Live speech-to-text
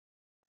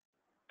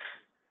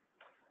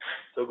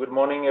So good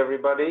morning,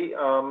 everybody.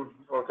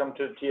 Welcome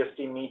to the TST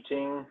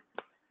meeting.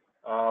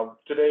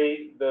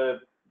 Today,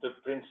 the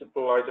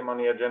principal item on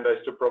the agenda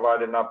is to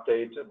provide an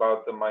update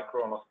about the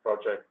µONOS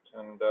project.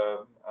 And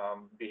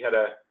we had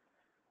a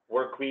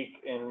work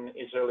week in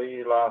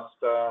Italy last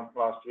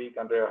week.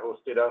 Andrea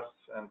hosted us,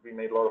 and we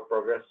made a lot of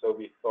progress. So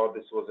we thought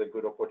this was a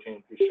good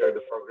opportunity to share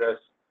the progress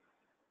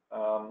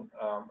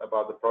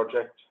about the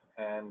project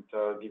and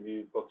give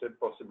you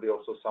possibly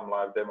also some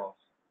live demos.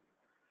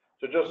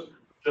 So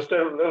just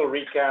a little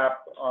recap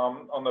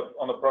on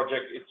the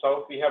project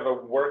itself. We have a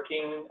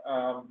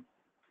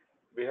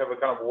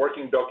kind of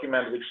working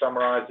document which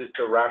summarizes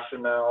the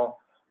rationale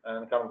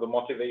and kind of the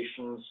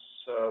motivations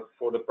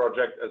for the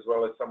project, as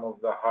well as some of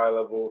the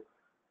high-level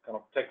kind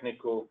of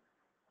technical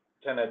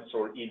tenets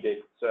or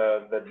edicts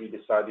that we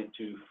decided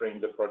to frame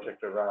the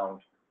project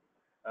around.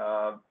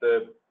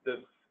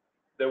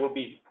 There will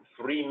be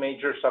three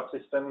major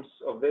subsystems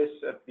of this,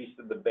 at least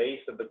at the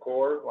base, at the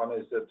core. One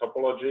is the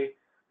topology.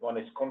 One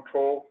is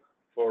control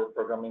for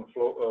programming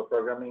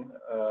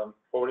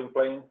forwarding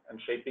plane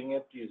and shaping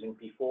it using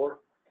P4.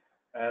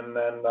 And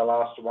then the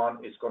last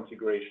one is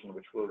configuration,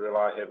 which will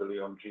rely heavily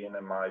on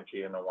GNMI,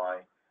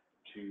 GNOI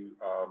to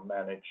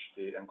manage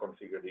and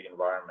configure the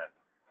environment.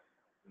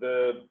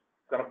 The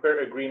kind of per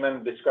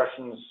agreement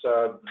discussions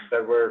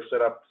that were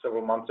set up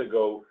several months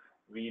ago,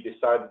 we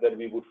decided that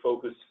we would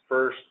focus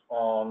first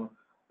on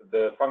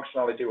the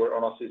functionality where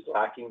ONOS is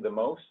lacking the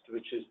most,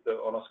 which is the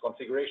ONOS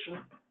configuration.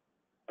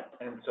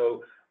 And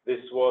so this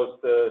was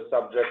the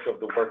subject of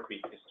the work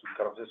week, is to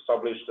kind of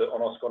establish the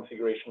ONOS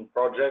configuration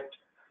project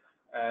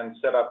and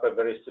set up a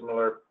very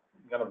similar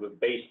kind of a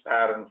base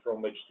pattern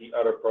from which the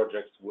other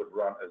projects would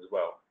run as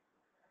well.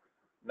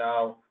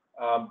 Now,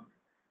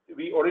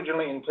 we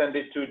originally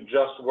intended to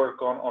just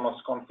work on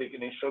onos-config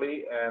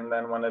initially, and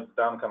then when it's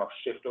done, kind of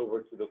shift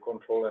over to the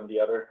control and the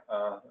other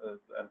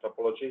and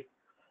topology.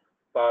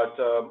 But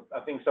I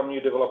think some new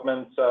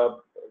developments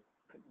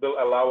will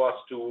allow us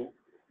to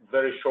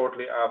very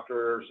shortly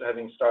after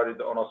having started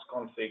the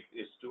onos-config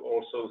is to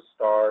also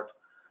start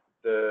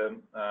the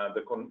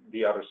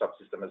other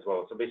subsystem as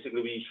well. So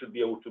basically, we should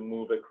be able to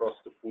move across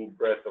the full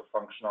breadth of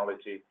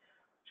functionality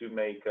to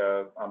make,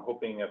 I'm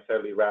hoping, a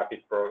fairly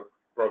rapid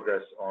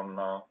progress on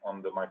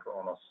the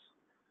µONOS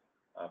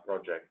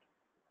project.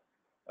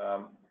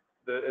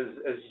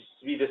 As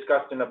we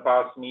discussed in the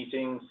past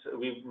meetings,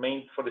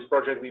 for this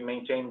project, we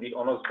maintained the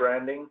ONOS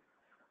branding.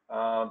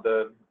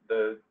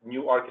 The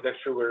new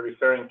architecture, we're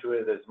referring to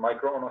it as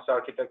micro-onos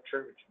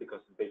architecture, which because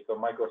it's based on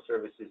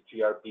microservices,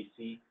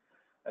 gRPC,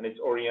 and it's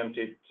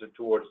oriented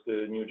towards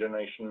the new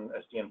generation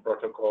SDN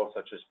protocols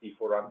such as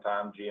P4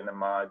 runtime,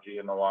 GNMI,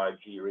 GNOI,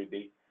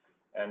 gRibbie,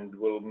 and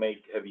will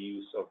make heavy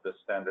use of the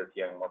standard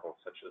Yang model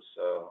such as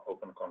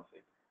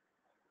open-config.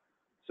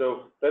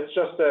 So that's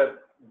just a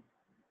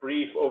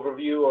brief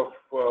overview of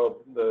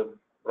the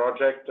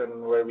project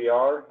and where we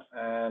are,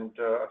 and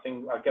I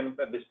think I can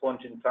at this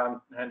point in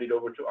time hand it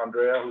over to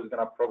Andrea, who's going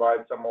to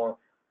provide some more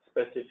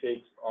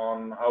specifics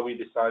on how we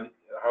decide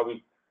how we're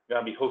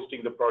going to be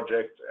hosting the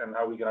project and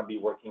how we're going to be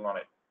working on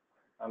it.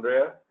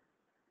 Andrea?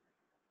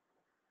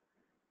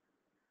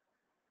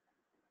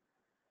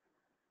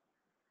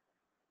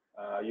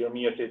 You're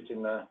muted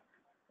in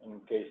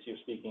case you're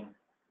speaking.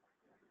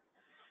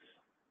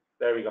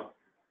 There we go.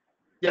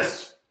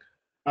 Yes,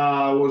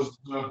 I was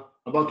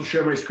about to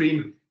share my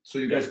screen so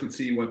you guys could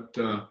see what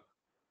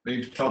we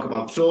need to talk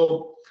about.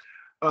 So,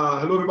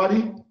 hello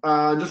everybody.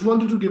 Just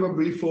wanted to give a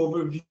brief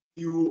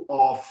overview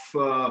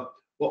of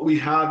what we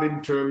have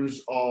in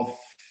terms of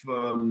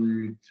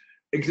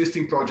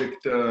existing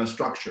project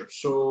structure.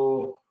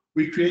 So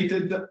we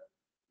created.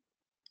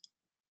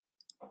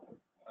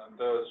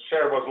 The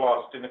share was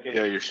lost in the case.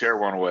 Yeah, your share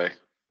went away.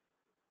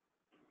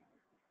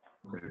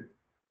 Okay.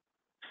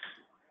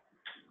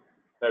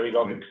 There we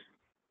go. Okay.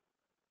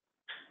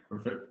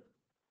 Perfect.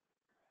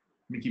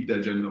 Let me keep that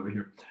agenda over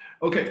here.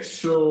 Okay,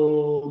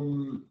 so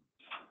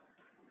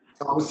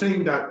I was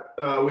saying that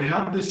we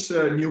have this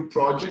new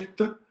project,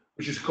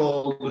 which is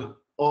called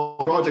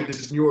project. This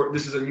is a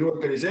new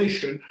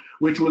organization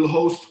which will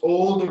host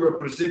all the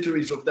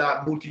repositories of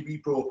that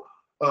multi-repo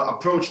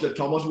approach that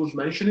Thomas was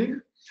mentioning.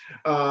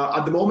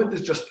 At the moment,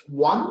 there's just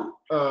one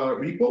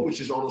repo, which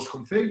is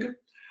onos-config,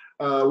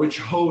 which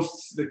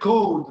hosts the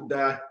code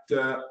that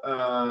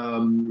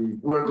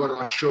we're going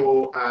to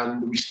show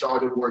and we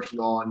started working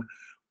on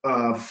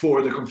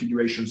for the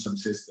configuration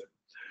subsystem.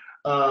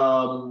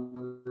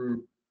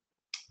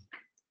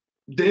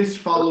 This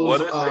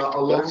follows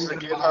what is the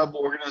GitHub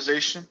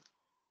organization?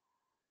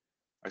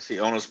 I see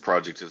ONOS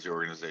project as the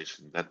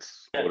organization.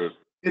 That's what it.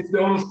 It's the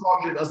ONOS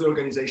project as the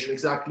organization,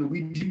 exactly.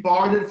 We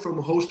departed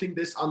from hosting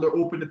this under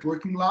Open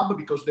Networking Lab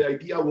because the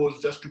idea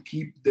was just to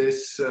keep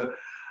this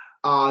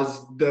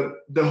as the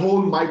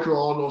whole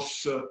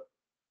micro-onos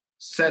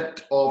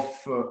set of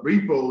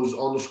repos,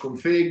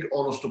 onos-config,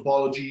 onos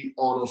topology,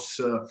 onos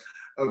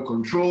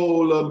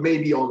control,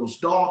 maybe onos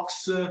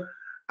docs,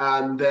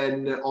 and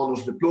then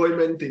onos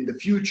deployment in the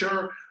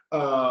future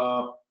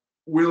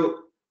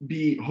will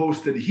be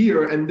hosted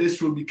here, and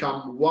this will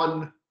become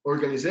one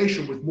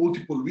organization with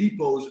multiple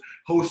repos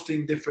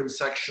hosting different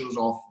sections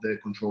of the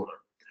controller.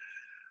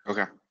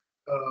 Okay.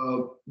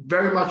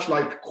 Very much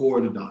like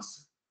Cord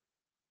does.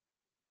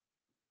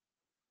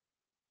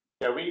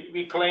 Yeah,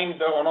 we claimed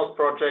the onos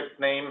project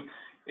name.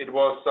 It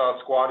was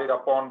squatted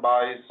upon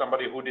by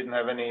somebody who didn't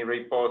have any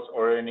repos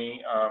or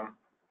any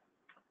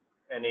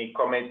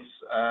commits,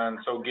 and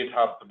so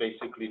GitHub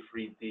basically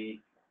freed the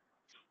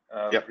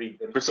Yep. freed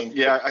the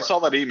Yeah, I saw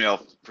that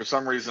email. For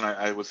some reason,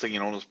 I was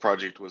thinking onos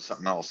project was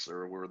something else,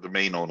 or where the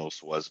main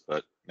onos was,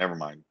 but never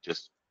mind.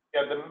 Just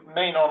yeah, the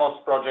main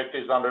onos project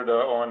is under the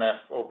ONF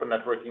Open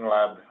Networking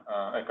Lab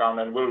account,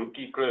 and we'll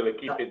clearly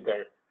keep it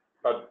there.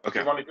 But okay.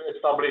 we wanted to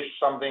establish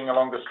something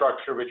along the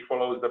structure which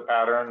follows the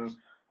pattern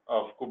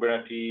of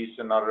Kubernetes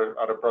and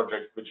other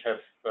projects which have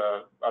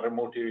other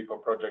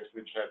multi-repo projects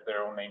which have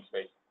their own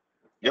namespace.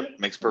 Yep,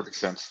 makes perfect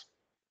sense.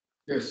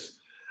 Yes,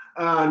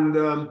 and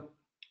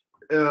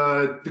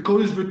the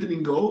code is written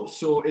in Go,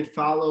 so it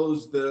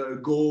follows the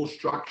Go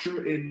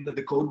structure in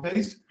the code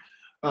base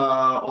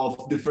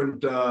of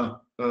different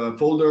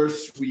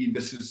folders.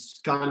 This is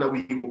kind of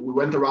we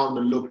went around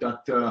and looked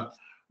at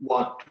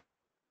what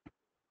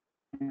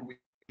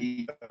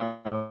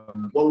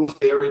was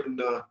there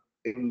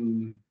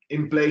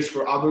in place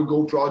for other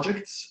Go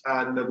projects,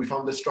 and we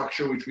found the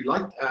structure which we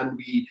liked, and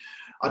we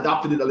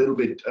adapted it a little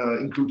bit,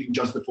 including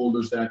just the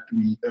folders that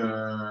we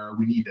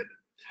needed.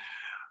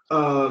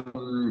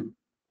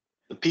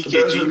 The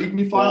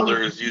PKG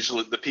folder is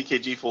usually the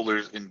PKG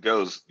folders in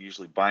Go's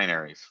usually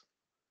binaries,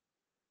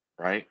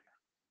 right?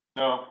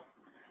 No,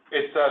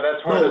 it's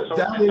that's where the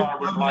sources are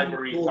with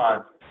library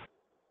files.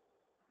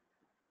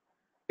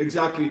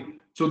 Exactly.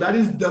 So that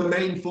is the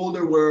main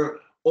folder where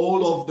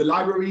all of the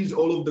libraries,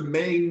 all of the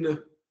main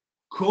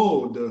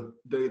code,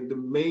 the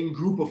main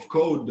group of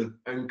code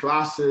and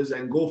classes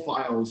and Go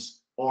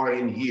files are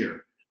in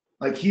here.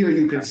 Like here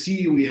you can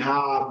see we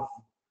have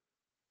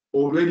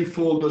already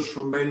folders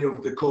for many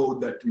of the code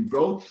that we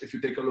wrote. If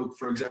you take a look,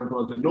 for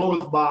example, at the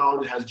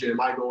northbound, it has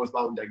JMI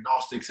northbound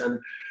diagnostics, and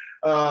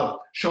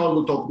Sean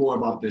will talk more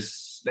about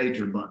this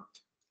later, but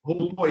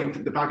whole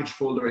point, the package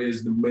folder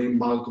is the main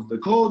bulk of the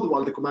code,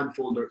 while the command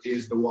folder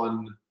is the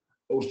one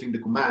hosting the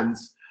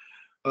commands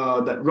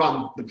that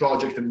run the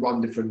project and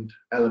run different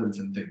elements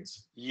and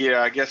things.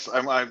 Yeah, I guess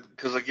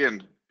because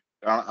again,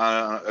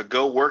 on a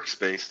Go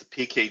workspace, the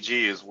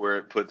PKG is where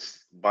it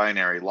puts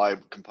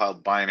live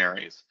compiled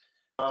binaries.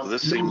 So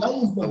this seems that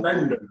is the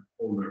vendor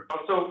folder.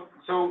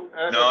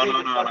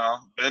 No.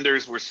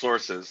 Vendors were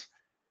sources.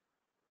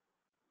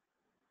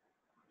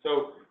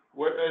 So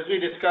as we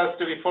discussed,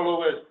 we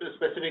follow a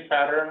specific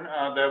pattern.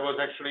 There was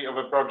actually of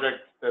a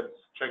project that's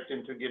checked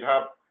into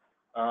GitHub,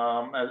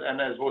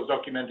 and as was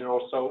documented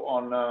also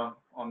on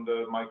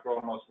the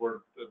micro-onos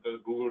word, the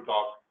Google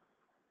Doc.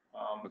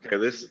 Okay,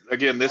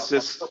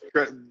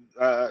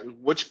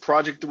 which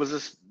project was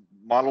this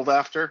modeled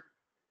after?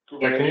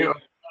 Yeah, can you,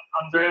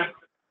 Andrea?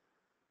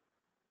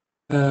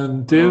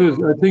 David,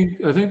 I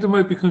think there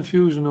might be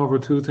confusion over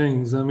two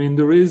things. I mean,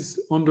 there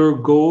is under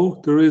Go,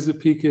 there is a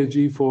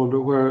PKG folder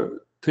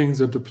where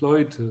things are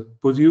deployed to,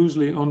 but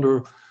usually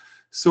under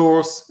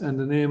source and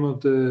the name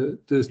of the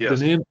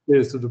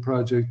namespace of the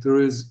project, there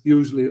is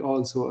usually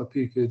also a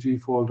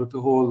PKG folder to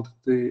hold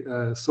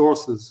the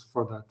sources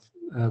for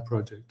that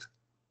project.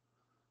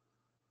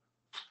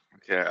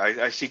 Okay,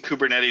 I see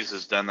Kubernetes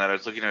has done that. I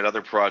was looking at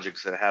other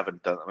projects that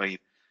haven't done. I mean,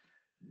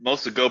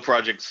 most of the Go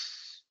projects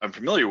I'm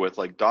familiar with,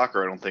 like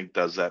Docker, I don't think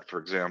does that, for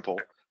example.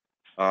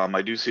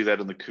 I do see that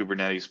in the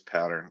Kubernetes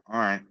pattern. All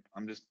right,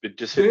 it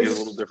just hit me a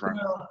little different.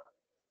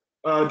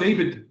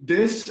 David,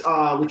 this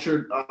which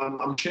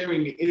I'm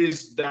sharing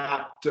is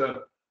that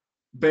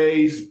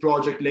base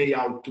project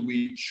layout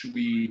which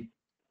we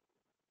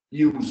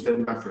used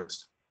and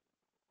referenced.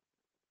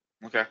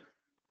 Okay.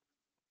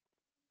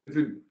 If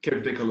you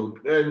can take a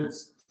look, and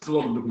it's a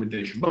lot of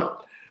documentation.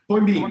 But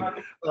point being,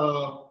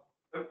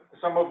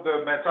 some of the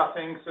meta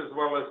things as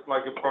well as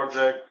like a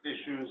project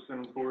issues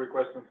and pull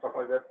requests and stuff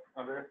like that,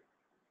 Andrea?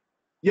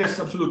 Yes,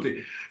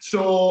 absolutely.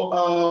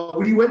 So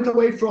we went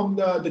away from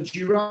the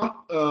Jira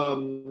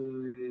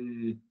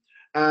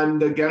and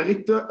the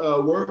Gerrit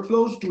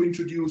workflows to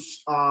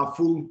introduce a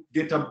full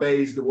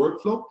GitHub-based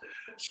workflow.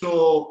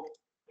 So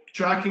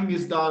tracking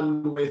is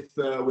done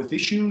with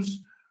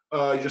issues.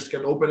 You just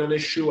can open an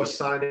issue,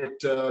 assign it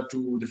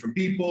to different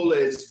people.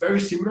 It's very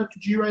similar to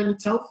Jira in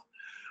itself.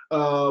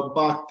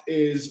 But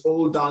is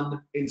all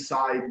done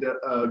inside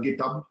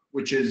GitHub,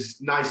 which is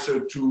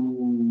nicer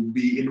to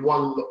be in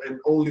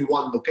only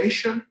one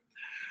location.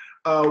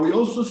 We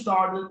also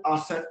started a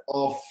set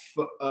of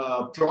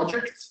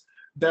projects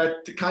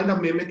that kind of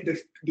mimic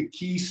the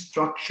key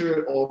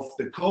structure of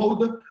the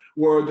code,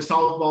 where the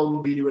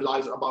southbound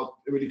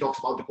really talks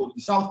about the code in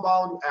the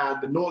southbound,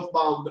 and the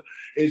northbound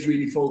is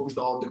really focused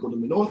on the code in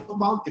the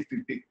northbound. If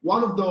we pick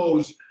one of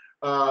those,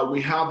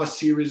 we have a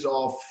series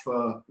of,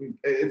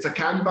 it's a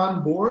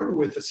Kanban board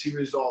with a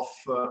series of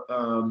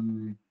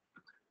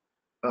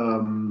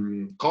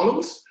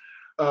columns,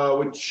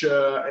 which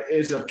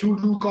is a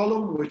to-do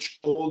column, which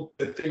all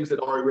the things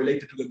that are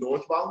related to the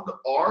northbound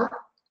are,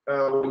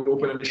 when you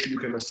open an issue, you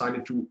can assign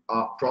it to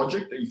a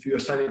project. If you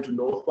assign it to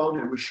Northbound,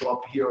 it will show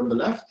up here on the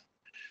left.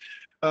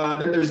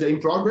 Then there's the in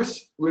progress.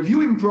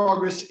 Review in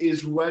progress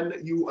is when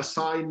you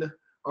assign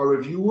a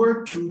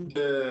reviewer to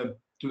the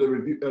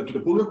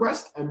pull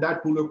request, and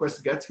that pull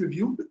request gets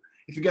reviewed.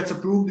 If it gets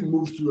approved, it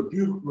moves to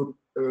review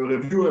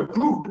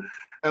approved,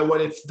 and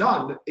when it's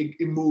done, it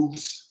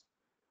moves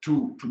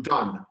to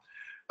done.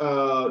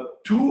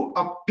 To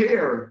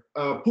pair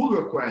pull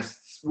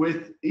requests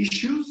with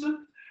issues,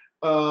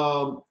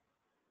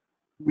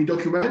 we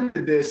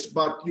documented this,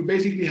 but you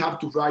basically have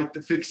to write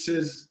the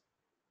fixes,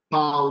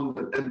 pound,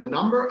 and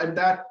number, and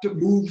that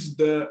moves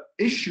the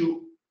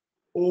issue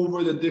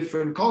over the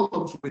different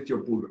columns with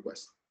your pull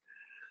request.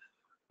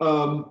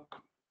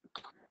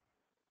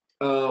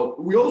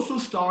 We also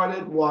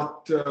started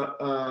what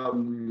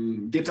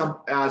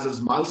GitHub has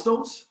as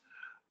milestones.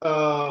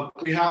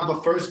 We have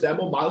a first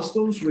demo,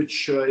 milestones,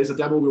 which is a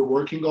demo we're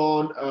working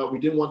on. We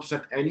didn't want to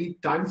set any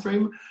time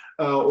frame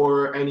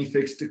or any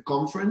fixed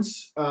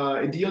conference.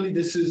 Ideally,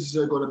 this is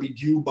going to be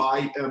due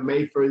by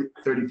May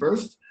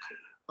 31st,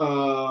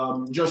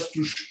 just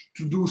to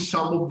do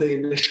some of the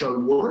initial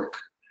work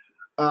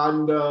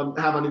and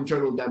have an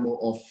internal demo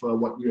of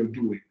what we are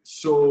doing.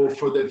 So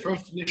for the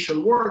first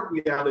initial work,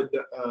 we added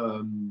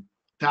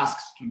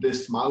tasks to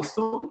this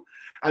milestone,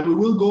 and we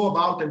will go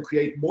about and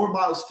create more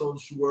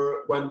milestones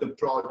when the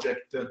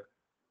project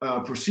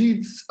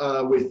proceeds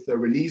with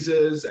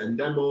releases and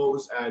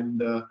demos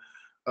and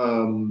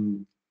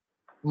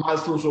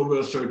milestones over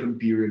a certain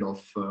period of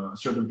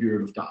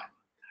time.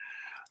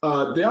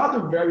 The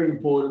other very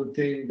important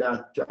thing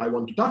that I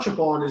want to touch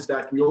upon is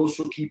that we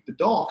also keep the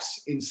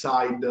docs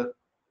inside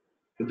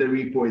the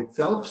repo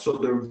itself, so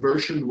the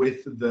version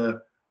with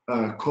the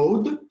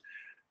code,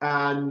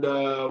 and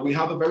we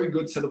have a very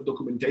good set of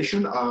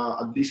documentation,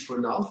 at least for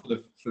now, for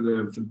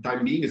the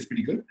time being. It's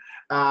pretty good,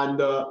 and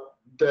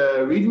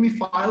the README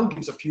file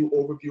gives a few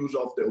overviews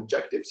of the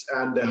objectives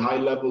and the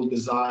high-level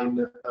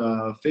design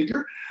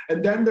figure,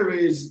 and then there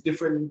is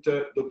different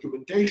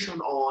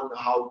documentation on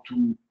how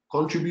to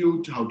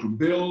contribute, how to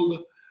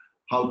build,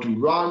 how to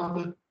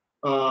run,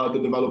 the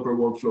developer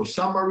workflow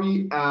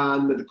summary,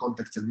 and the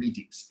context and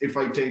meetings. If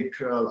I take,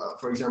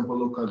 for example,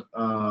 look at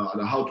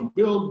how to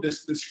build,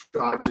 this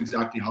describes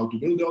exactly how to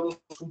build the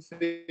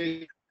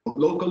onos-config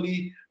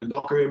locally, the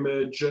Docker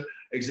image,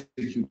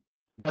 execute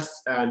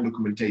tests, and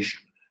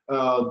documentation.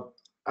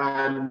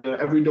 And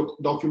every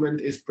document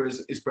is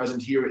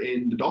present here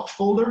in the docs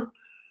folder.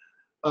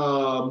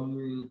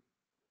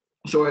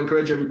 So I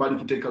encourage everybody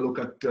to take a look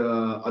at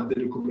the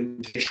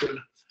documentation.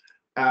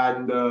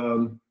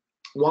 And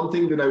one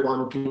thing that I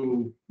want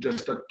to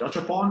just touch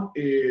upon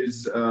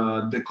is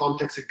the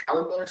context and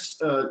calendars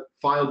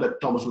file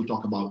that Thomas will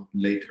talk about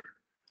later.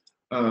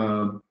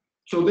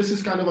 So this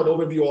is kind of an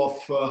overview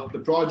of the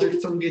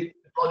projects on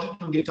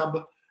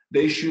GitHub,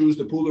 the issues,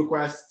 the pull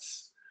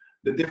requests,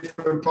 the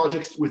different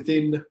projects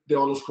within the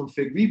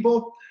onos-config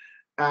repo,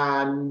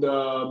 and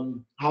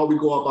how we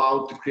go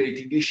about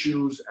creating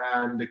issues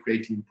and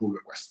creating pull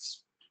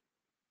requests.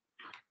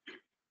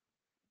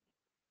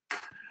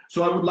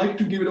 So I would like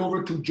to give it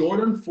over to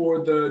Jordan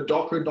for the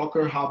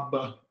Docker Hub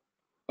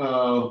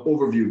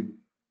overview.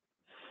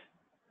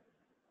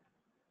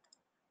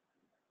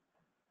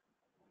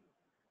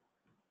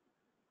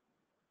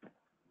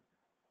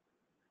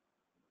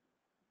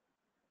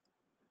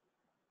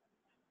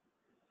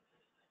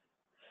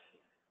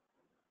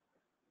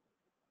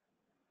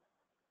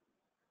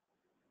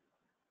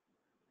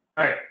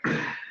 All right.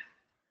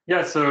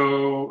 Yeah,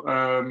 so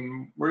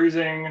we're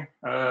using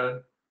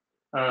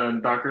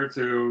Docker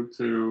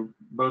to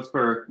both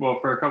for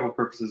a couple of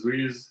purposes. We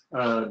use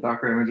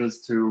Docker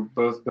images to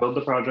both build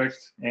the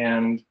project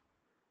and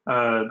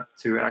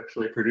to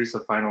actually produce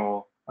a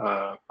final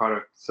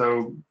product.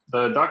 So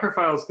the Docker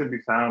files can be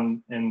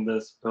found in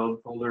this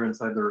build folder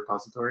inside the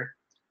repository.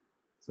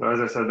 So as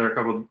I said, there are a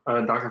couple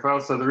Docker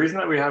files. So the reason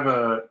that we have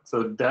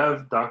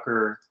dev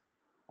Docker,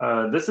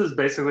 this is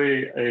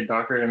basically a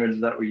Docker image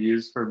that we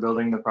use for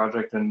building the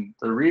project. And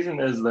the reason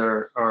is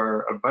there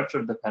are a bunch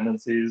of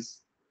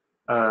dependencies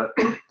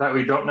that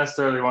we don't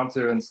necessarily want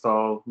to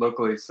install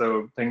locally.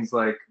 So things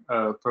like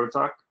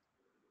Protalk.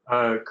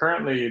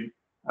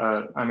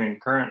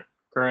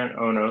 Current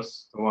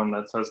onos, the one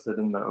that's hosted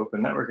in the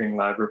Open Networking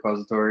Lab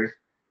repository.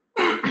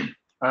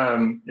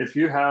 If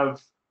you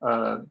have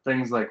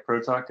things like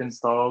Protalk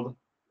installed,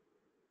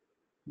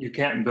 you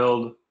can't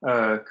build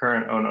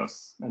current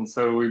onos. And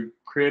so we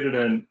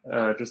created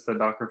just a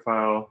Docker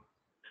file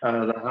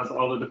that has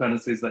all the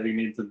dependencies that you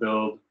need to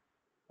build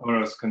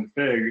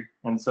onos-config.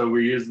 And so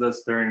we use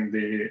this during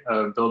the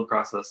build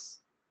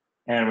process.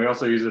 And we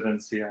also use it in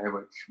CI,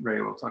 which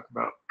Ray will talk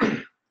about.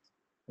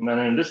 And then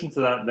in addition to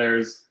that,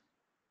 there's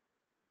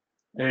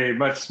a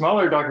much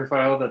smaller Docker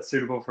file that's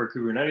suitable for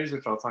Kubernetes,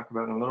 which I'll talk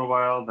about in a little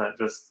while, that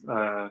just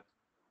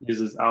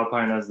uses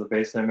Alpine as the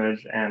base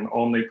image and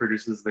only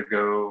produces the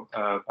Go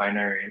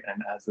binary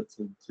and adds it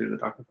to the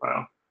Docker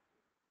file.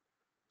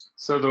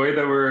 So the way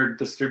that we're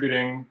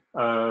distributing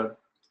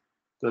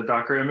the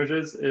Docker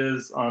images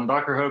is on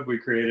Docker Hub. We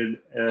created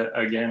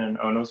again an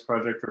onos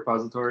project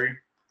repository.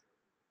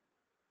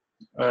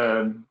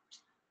 All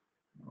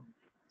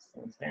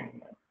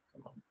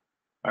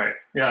right,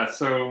 yeah.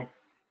 So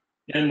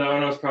in the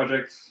onos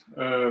project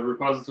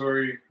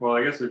repository, well,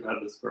 I guess we've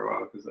had this for a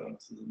while because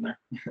onos is in there.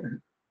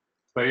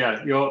 But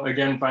yeah, you'll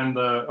again find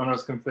the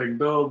onos-config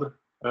build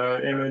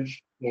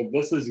image. So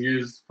this is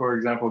used, for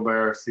example, by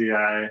our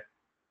CI.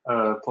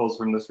 Pulls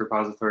from this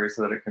repository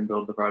so that it can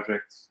build the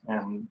project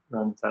and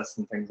run tests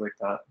and things like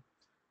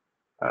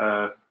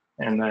that.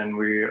 And then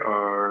we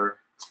are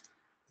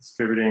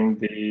distributing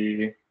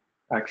the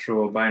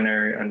actual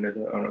binary under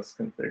the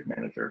onos-config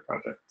manager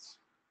project.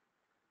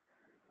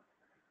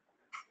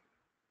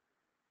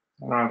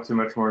 I don't have too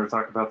much more to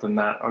talk about than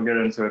that. I'll get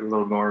into it a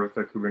little more with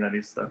the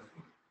Kubernetes stuff.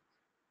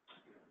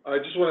 I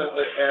just want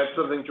to add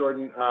something,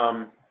 Jordan.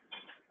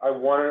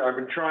 I've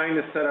been trying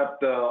to set up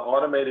the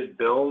automated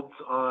builds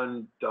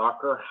on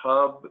Docker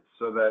Hub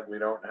so that we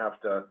don't have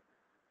to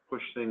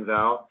push things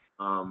out.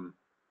 I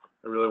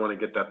really want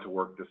to get that to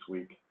work this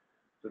week.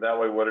 So that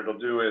way what it'll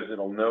do is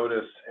it'll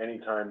notice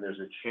anytime there's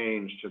a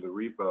change to the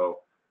repo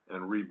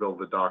and rebuild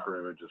the Docker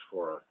images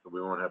for us. So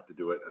we won't have to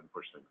do it and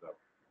push things up.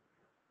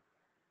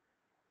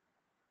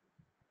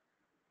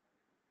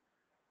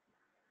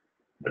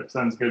 That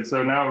sounds good.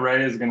 So now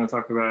Ray is going to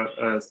talk about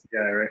CI,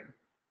 right?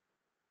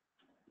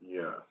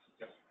 Yeah.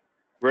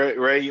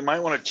 Ray, you might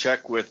want to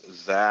check with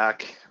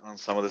Zach on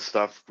some of this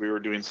stuff. We were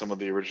doing some of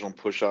the original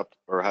push up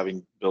or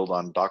having build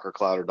on Docker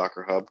Cloud or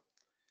Docker Hub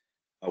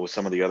with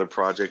some of the other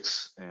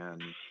projects,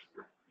 and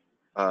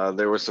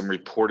there were some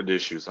reported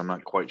issues. I'm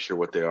not quite sure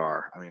what they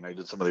are. I mean, I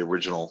did some of the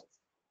original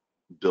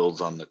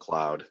builds on the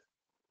cloud.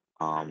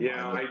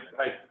 Yeah,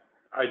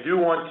 I do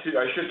want to.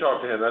 I should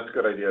talk to him. That's a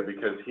good idea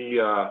because he.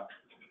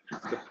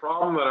 The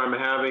problem that I'm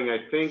having, I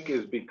think,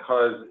 is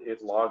because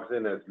it logs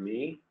in as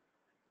me,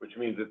 which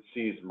means it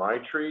sees my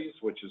trees,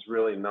 which is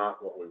really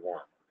not what we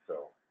want.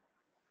 So,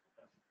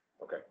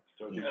 okay.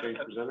 So you change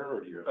presenter, or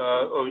do you?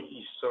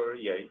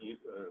 Sorry. Yeah,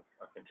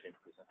 I can change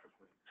presenter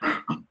for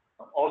you.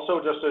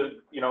 Also, just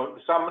to,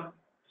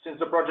 since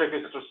the project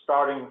is just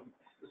starting,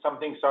 some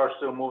things are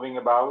still moving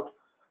about.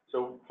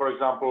 So, for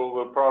example,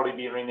 we'll probably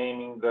be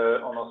renaming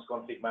the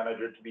onos-config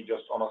manager to be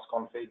just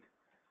onos-config,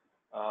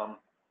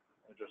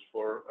 just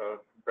for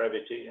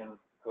brevity and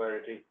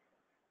clarity.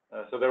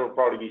 So there will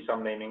probably be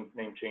some name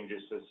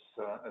changes as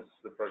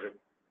the project,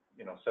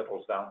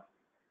 settles down.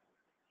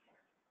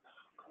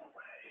 Go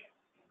away.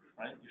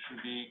 Right? You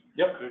should be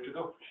good to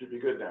go. Should be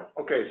good now.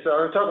 Okay, so I'm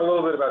going to talk a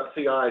little bit about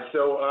CI.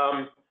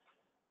 So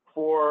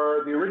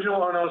for the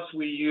original Onos,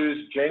 we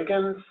used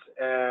Jenkins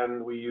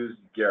and we used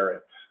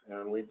Garrett.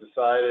 And we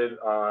decided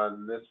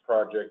on this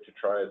project to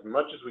try as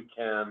much as we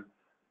can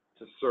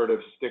to sort of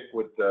stick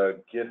with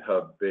the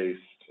GitHub-based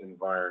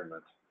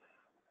environment.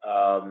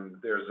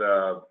 There's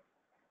a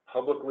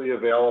publicly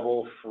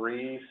available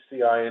free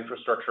CI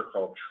infrastructure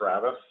called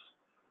Travis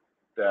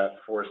that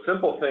for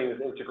simple things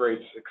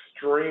integrates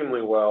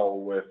extremely well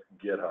with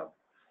GitHub.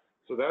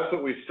 So that's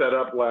what we set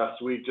up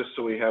last week just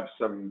so we have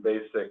some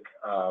basic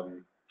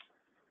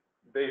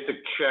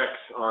checks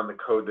on the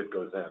code that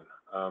goes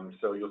in.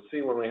 So you'll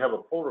see when we have a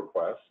pull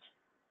request,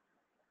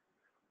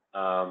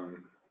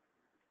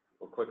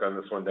 we'll click on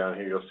this one down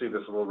here, you'll see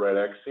this little red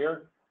X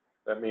here.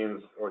 That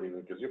means, or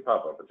it gives you a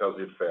pop-up, it tells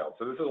you it failed.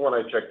 So this is one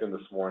I checked in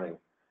this morning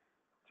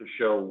to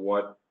show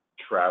what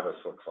Travis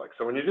looks like.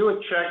 So when you do a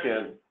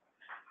check-in,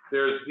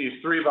 there's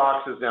these three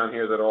boxes down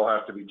here that all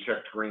have to be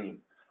checked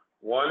green.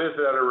 One is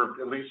that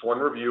at least one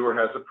reviewer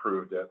has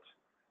approved it.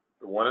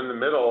 The one in the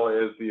middle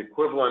is the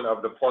equivalent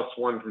of the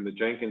 +1 from the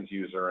Jenkins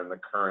user in the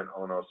current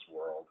Onos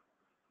world.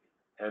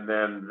 And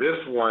then this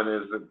one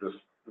is that this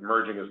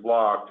merging is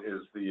blocked,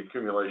 is the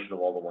accumulation of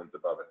all the ones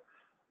above it.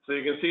 So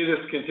you can see this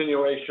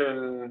continuous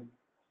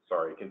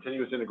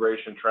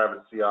integration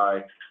Travis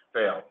CI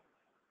failed.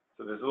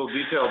 So there's a little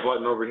detail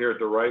button over here at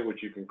the right,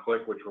 which you can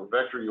click, which will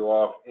vector you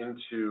off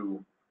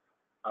into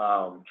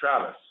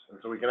Travis. And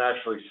so we can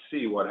actually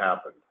see what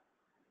happened.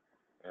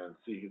 And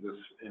see this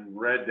in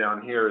red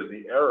down here is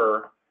the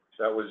error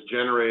that was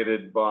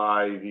generated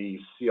by the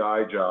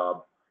CI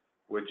job,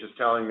 which is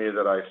telling me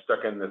that I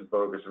stuck in this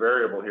bogus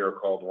variable here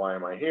called why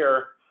am I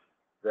here,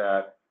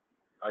 that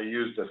I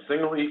used a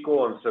single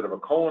equal instead of a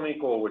colon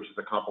equal, which is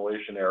a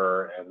compilation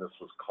error, and this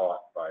was caught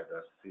by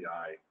the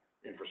CI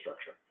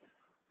infrastructure.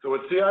 So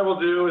what CI will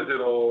do is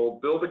it'll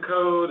build the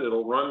code,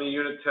 it'll run the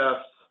unit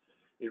tests,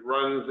 it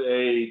runs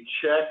a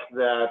check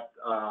that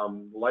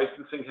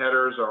licensing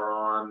headers are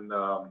on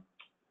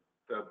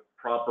the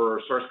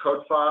proper source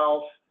code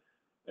files,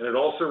 and it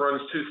also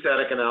runs two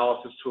static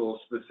analysis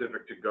tools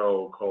specific to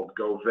Go called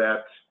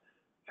GoVet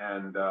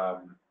and I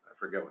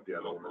forget what the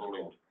other one is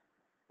called.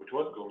 Which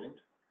was GoLint?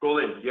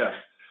 GoLint, yes.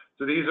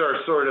 So these are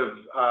sort of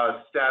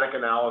static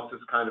analysis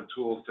kind of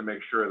tools to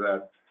make sure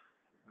that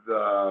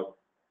the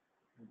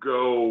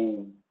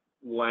Go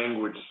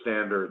language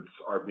standards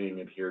are being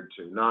adhered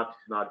to, not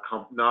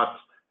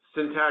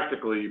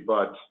syntactically,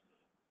 but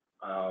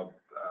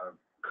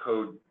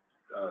code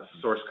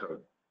source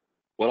code.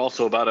 What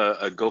also about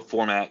a Go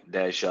format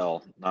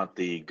 -L, not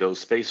the Go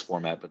space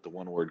format, but the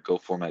one word Go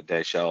format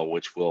 -L,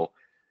 which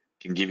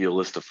can give you a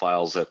list of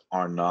files that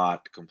are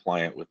not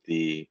compliant with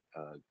the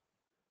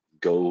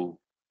Go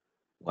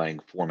lang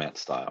format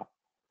style.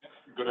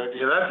 Good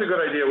idea. That's a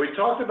good idea. We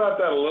talked about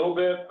that a little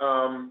bit.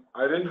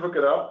 I didn't hook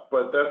it up,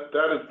 but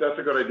that's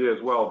a good idea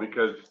as well,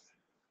 because,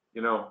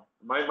 you know,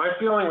 my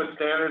feeling with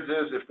standards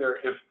is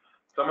if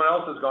someone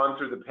else has gone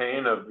through the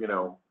pain of, you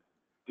know,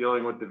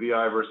 dealing with the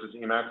VI versus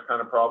Emacs kind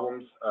of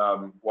problems,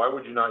 why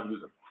would you not use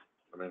them?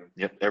 I mean,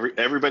 yep.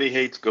 Everybody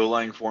hates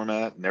Golang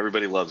format, and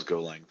everybody loves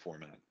Golang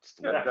format.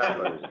 Yeah,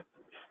 exactly.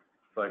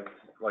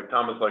 like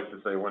Thomas likes to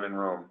say, when in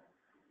Rome,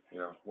 you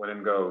know, when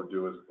in Go,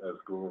 do as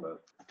Google does.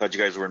 I thought you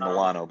guys were in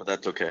Milano, but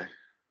that's okay.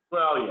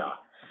 Well, yeah.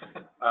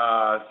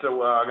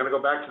 So I'm going to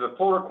go back to the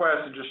pull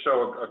request and just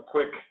show a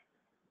quick.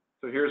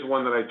 So here's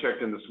one that I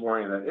checked in this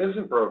morning that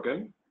isn't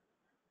broken,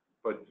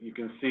 but you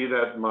can see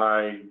that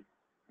my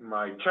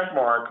check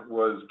mark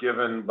was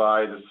given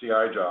by the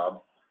CI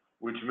job,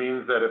 which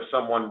means that if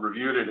someone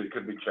reviewed it, it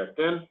could be checked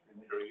in.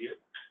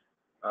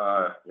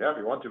 Yeah, if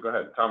you want to, go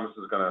ahead. Thomas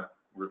is going to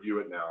review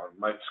it now.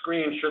 My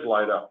screen should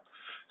light up.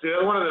 So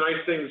one of the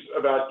nice things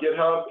about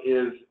GitHub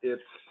is it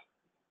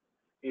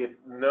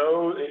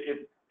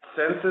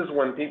senses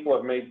when people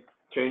have made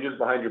changes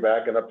behind your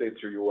back and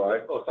updates your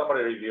UI. Oh,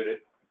 somebody reviewed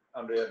it.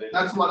 Andrea did.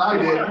 That's what I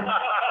did.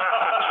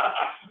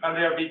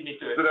 Andrea beat me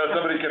to it. So now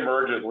somebody can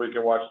merge it. We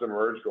can watch the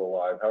merge go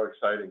live. How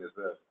exciting is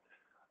this?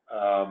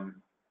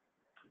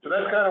 So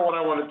that's kind of what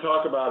I want to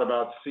talk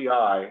about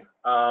CI.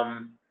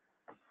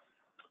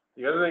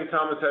 The other thing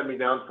Thomas had me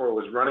down for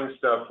was running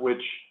stuff,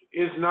 which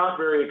is not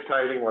very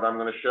exciting, what I'm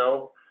going to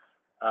show.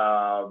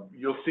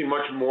 You'll see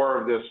much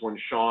more of this when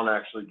Sean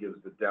actually gives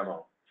the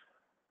demo.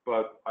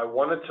 But I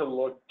wanted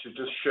to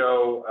just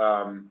show,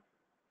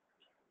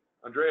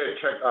 Andrea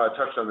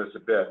touched on this a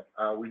bit.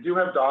 We do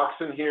have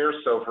docs in here.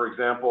 So for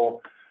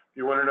example, if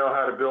you want to know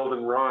how to build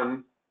and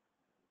run,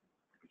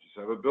 you just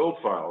have a build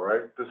file,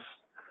 right?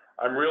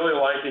 I'm really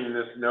liking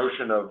this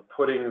notion of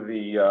putting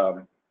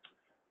the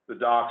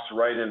docs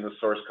right in the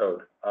source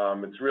code.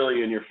 It's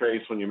really in your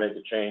face when you make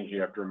a change.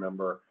 You have to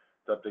remember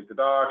to update the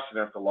docs. You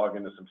don't have to log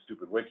into some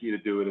stupid wiki to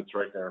do it. It's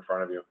right there in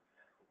front of you.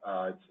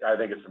 I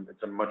think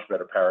it's a much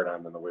better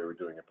paradigm than the way we're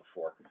doing it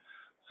before.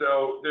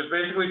 So there's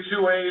basically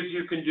two ways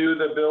you can do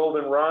the build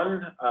and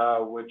run,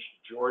 which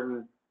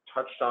Jordan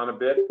touched on a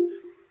bit.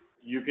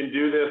 You can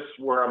do this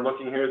where I'm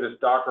looking here, this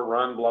Docker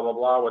run, blah, blah,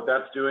 blah. What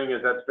that's doing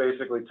is that's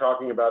basically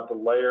talking about the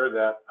layer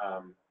that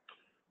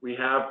we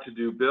have to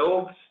do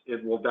builds.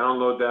 It will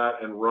download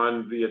that and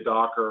run via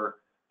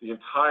Docker the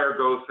entire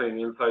Go thing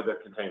inside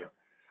that container.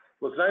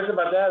 What's nice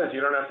about that is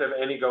you don't have to have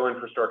any Go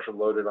infrastructure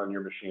loaded on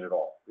your machine at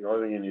all. The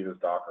only thing you need is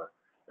Docker.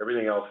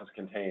 Everything else is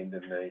contained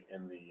in the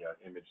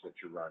image that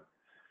you run.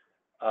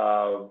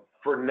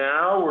 For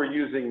now, we're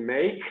using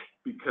Make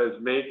because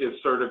Make is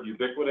sort of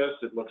ubiquitous.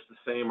 It looks the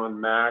same on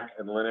Mac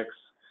and Linux.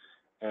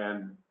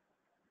 And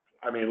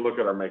I mean, look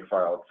at our Make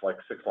file. It's like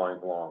 6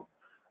 lines long.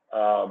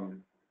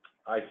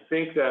 I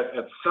think that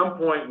at some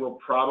point we'll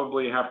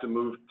probably have to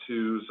move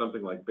to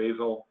something like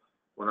Bazel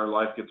when our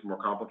life gets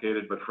more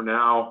complicated. But for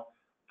now,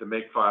 the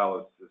Make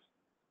file is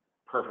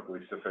perfectly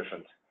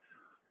sufficient.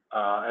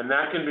 And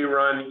that can be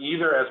run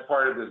either as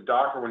part of this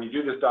Docker. When you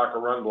do this Docker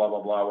run, blah,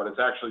 blah, blah, what it's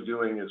actually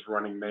doing is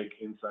running Make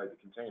inside the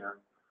container.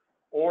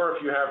 Or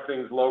if you have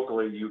things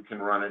locally, you can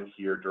run it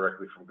here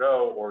directly from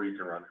Go, or you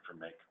can run it from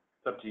Make.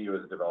 It's up to you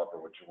as a developer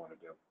what you want to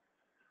do.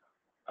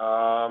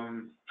 I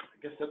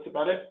guess that's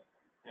about it.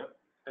 Yep.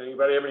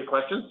 Anybody have any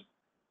questions?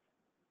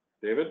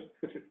 David?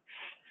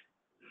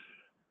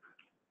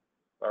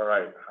 All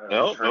right.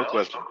 No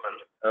question.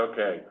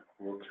 Okay,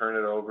 we'll turn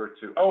it over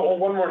to,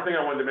 one more thing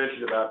I wanted to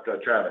mention about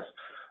Travis.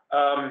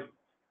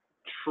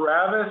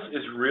 Travis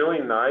is really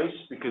nice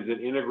because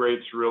it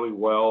integrates really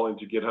well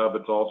into GitHub.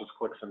 It's all just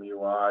clicks in the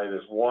UI.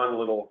 There's one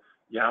little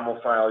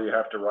YAML file you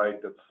have to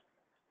write that's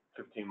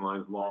 15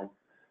 lines long.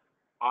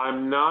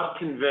 I'm not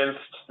convinced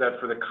that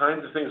for the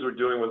kinds of things we're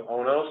doing with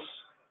onos,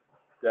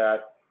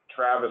 that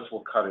Travis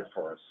will cut it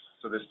for us.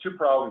 So there's two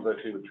problems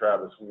I see with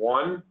Travis.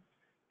 One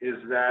is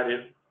that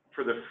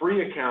for the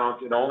free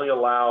account, it only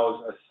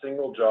allows a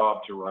single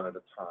job to run at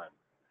a time.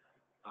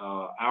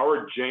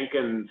 Our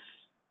Jenkins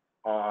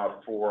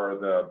for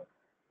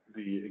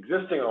the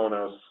existing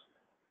onos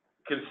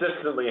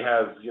consistently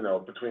has,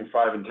 between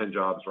 5 and 10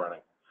 jobs running.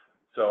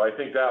 So I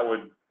think that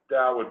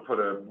would put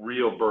a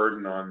real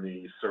burden on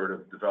the sort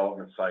of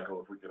development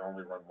cycle if we could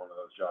only run one of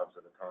those jobs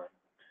at a time.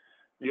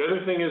 The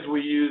other thing is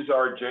we use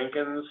our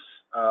Jenkins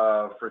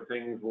for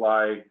things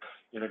like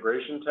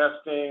integration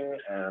testing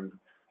and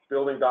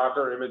building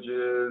Docker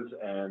images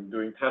and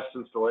doing test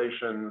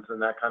installations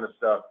and that kind of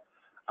stuff.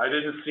 I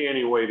didn't see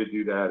any way to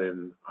do that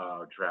in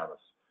Travis.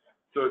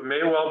 So it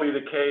may well be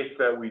the case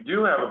that we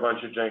do have a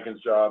bunch of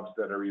Jenkins jobs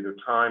that are either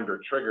timed or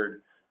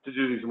triggered to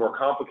do these more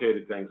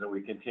complicated things, and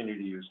we continue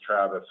to use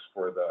Travis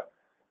for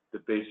the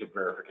basic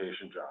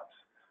verification jobs.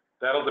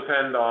 That'll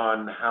depend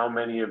on how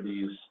many of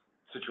these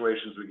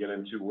situations we get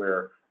into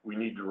where we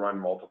need to run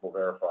multiple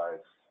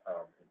verifies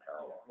in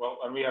parallel. Well,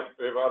 and we have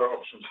other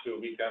options too.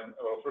 We can,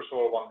 well, first of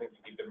all, one thing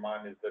to keep in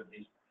mind is that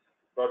these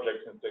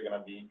projects, since they're going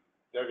to be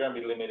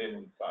limited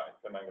in size,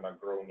 they're not going to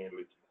grow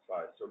nearly to the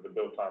size. So the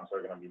build times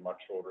are going to be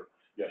much shorter.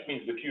 Yes. Which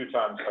means the queues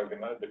are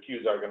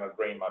going to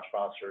drain much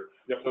faster.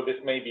 Yep. So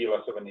this may be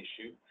less of an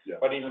issue. Yeah.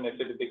 But even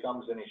if it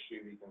becomes an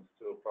issue, we can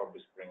still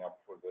probably spring up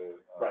for the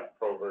Right.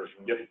 pro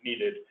version Yep. if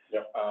needed.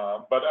 Yep.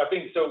 But I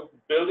think so.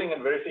 Building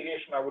and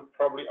verification, I would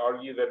probably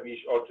argue that we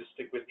ought to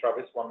stick with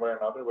Travis one way or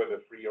another, whether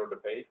free or the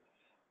paid.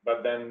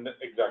 But then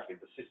exactly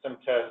the system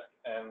test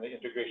and the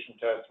integration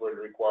test, where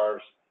it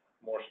requires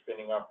more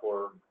spinning up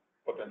or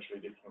potentially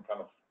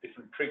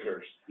different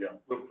triggers, Yeah.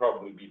 will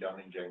probably be done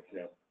in Jenkins.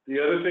 Yeah. The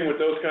other thing with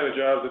those kind of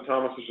jobs that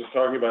Thomas was just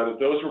talking about is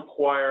those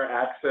require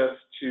access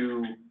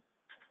to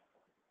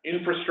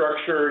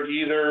infrastructure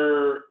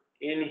either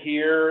in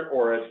here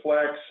or at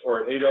Flex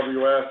or at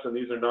AWS, and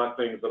these are not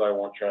things that I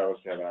want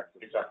Travis to have access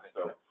to. Exactly.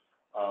 So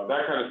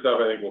that kind of stuff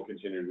I think will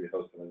continue to be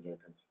hosted on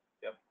Jenkins.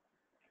 Yep.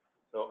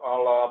 So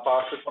I'll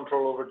pass the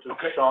control over to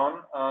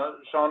Sean.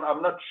 Sean,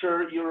 I'm not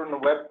sure you're on the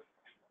web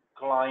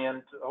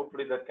client.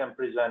 Hopefully that can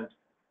present.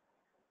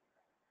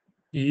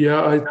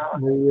 Yeah, I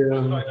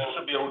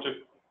should be able to.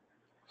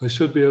 I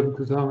should be able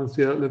to, Thomas.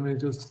 Yeah, let me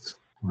just.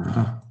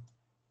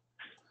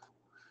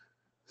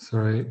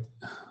 Sorry,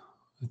 I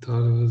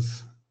thought I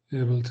was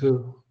able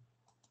to.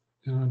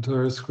 Your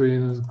entire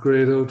screen is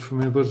grayed out for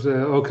me, but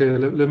okay.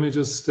 Let me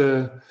just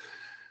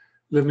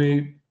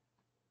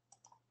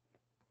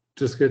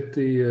get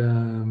the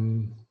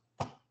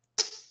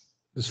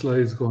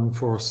slides going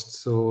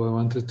first. So I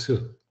wanted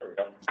to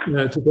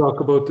talk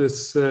about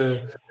this.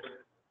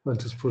 I'll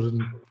just put it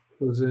in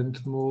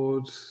present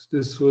mode.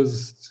 This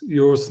was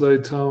your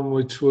slide, Tom,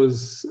 which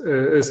was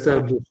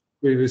established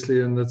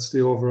previously, and that's the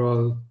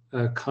overall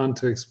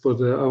context.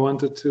 But I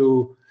wanted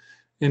to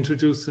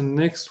introduce the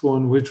next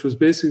one, which was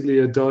basically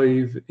a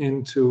dive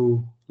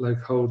into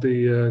like how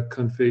the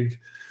config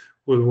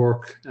will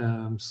work.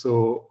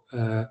 So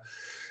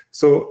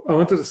I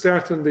wanted to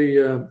start on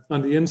the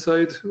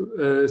inside,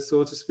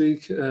 so to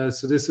speak.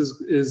 So this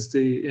is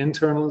the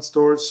internal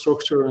storage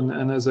structure,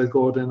 and as I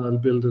go, then I'll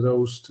build it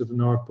out to the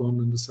northbound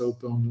and the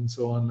southbound and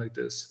so on like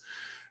this.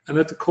 And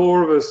at the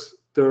core of it,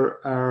 there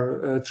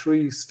are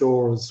 3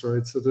 stores,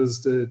 right? So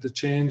there's the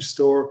change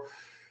store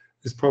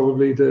is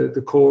probably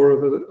the core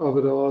of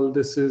it all.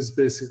 This is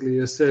basically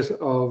a set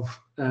of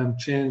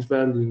change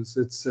values.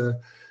 It's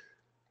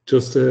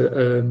just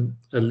a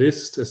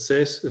list, a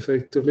set,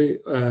 effectively,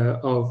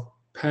 of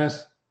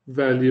path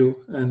value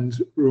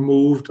and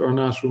removed or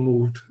not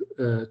removed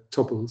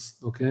tuples.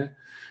 Okay,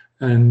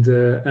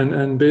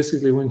 and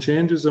basically when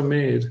changes are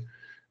made,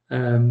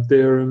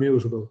 they are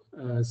immutable.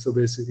 So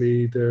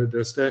basically,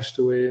 they're stashed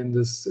away in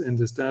this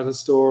data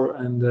store,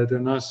 and they're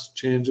not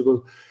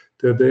changeable.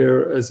 They're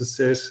there as a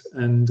set,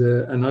 and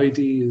an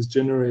ID is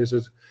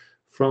generated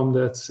from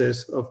that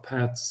set of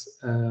paths.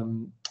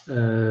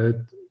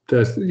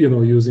 That,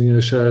 using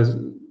a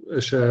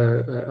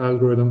SHA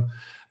algorithm,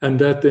 and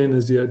that then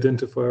is the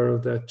identifier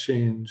of that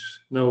change.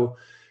 Now,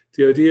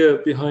 the idea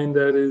behind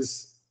that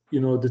is,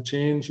 the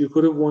change, you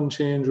could have one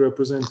change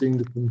representing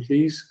the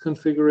complete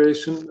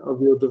configuration of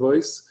your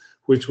device,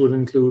 which would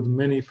include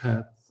many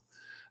paths.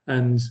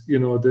 And,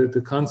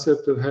 the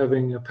concept of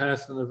having a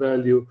path and a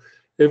value,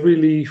 every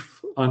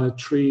leaf on a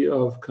tree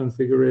of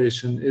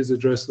configuration is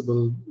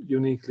addressable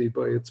uniquely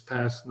by its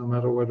path, no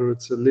matter whether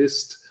it's a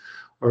list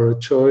or a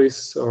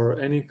choice or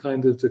any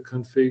kind of the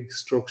config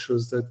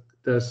structures that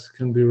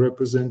can be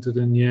represented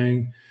in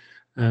Yang,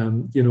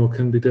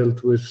 can be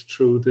dealt with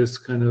through this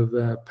kind of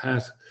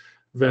path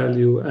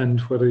value, and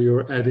whether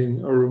you're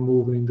adding or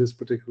removing this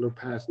particular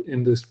path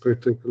in this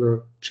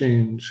particular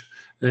change.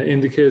 In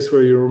the case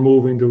where you're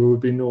removing, there will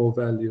be no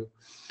value.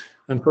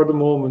 And for the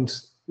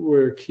moment,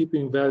 we're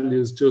keeping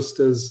values just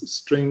as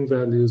string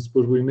values,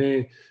 but we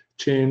may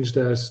change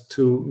that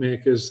to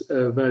make it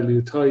a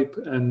value type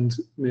and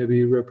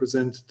maybe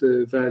represent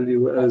the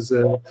value as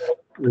a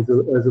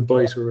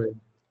byte array.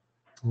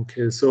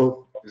 Okay,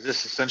 so is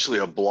this essentially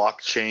a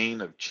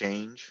blockchain of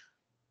change?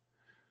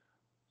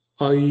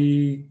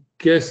 I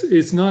guess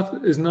it's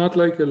not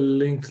like a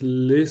linked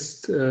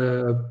list.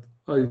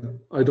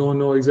 I don't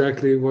know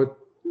exactly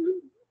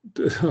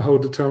how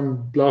the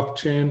term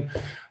blockchain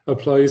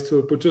applies to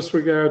it, but just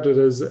regard it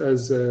as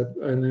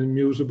an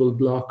immutable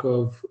block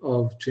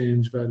of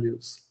change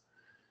values.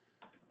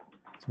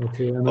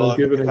 Okay, and I'll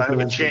give it an example. If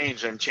I have a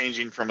change, I'm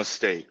changing from a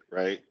state,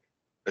 right?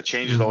 The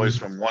change is always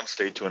from one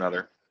state to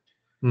another.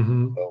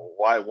 Mm-hmm. So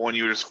why, when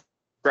you were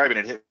describing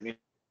it, hit me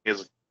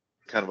as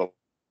kind of a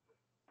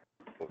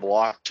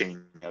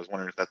blockchain. I was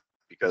wondering if that's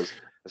because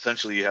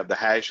essentially you have the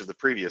hash of the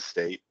previous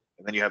state,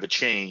 and then you have a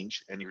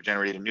change, and you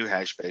generate a new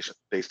hash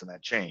based on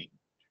that change.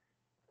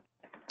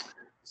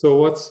 So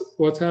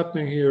what's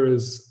happening here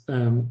is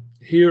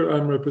here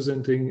I'm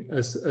representing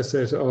a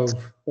set of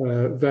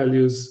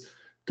values.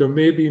 There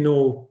may be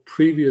no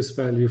previous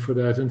value for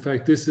that. In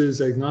fact, this is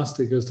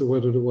agnostic as to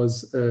whether there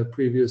was a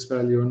previous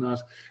value or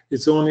not.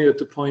 It's only at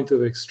the point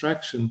of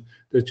extraction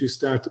that you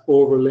start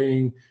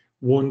overlaying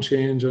one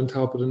change on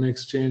top of the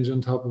next change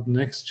on top of the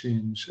next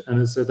change.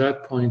 And it's at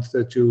that point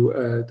that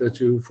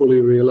you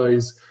fully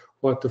realize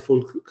what the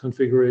full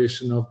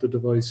configuration of the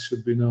device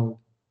should be now.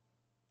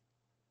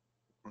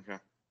 Okay.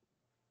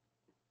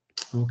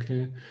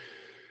 Okay.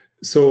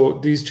 So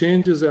these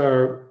changes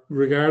are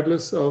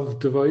regardless of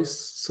device.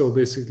 So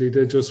basically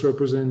they just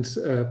represent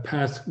a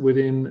path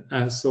within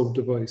a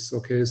sub-device.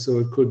 Okay, so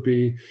it could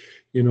be,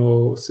 you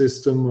know,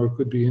 system, or it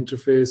could be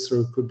interface,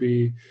 or it could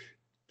be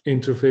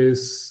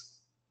interfaces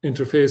 /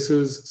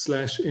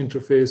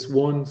 interface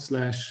 1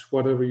 /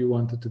 whatever you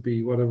want it to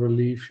be, whatever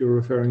leaf you're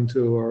referring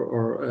to,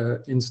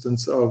 or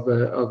instance of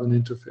an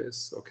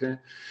interface. Okay.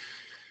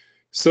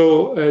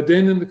 So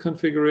then in the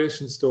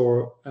configuration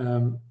store,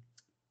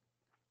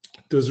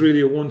 there's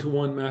really a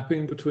one-to-one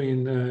mapping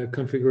between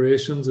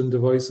configurations and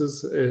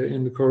devices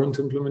in the current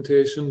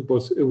implementation,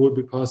 but it would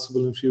be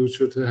possible in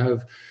future to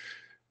have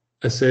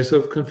a set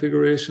of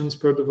configurations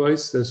per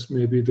device. That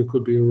maybe there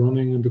could be a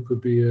running, and there could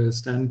be a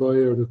standby,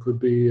 or there could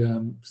be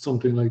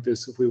something like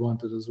this if we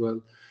wanted as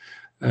well.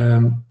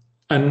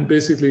 And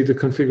basically the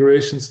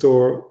configuration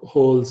store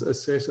holds a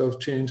set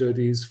of change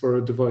IDs for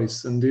a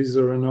device, and these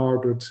are an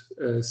ordered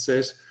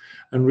set,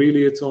 and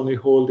really it's only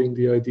holding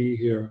the ID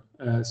here.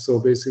 So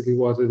basically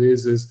what it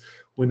is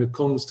when it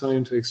comes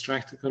time to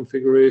extract the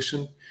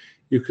configuration,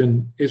 you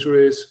can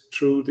iterate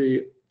through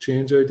the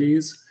change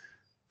IDs,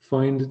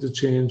 find the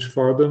change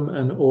for them,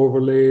 and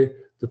overlay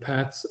the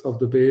paths of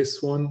the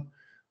base one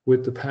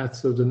with the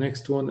paths of the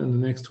next one, and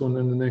the next one,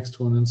 and the next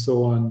one, and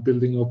so on,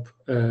 building up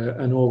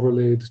an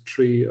overlaid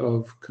tree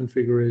of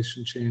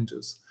configuration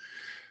changes.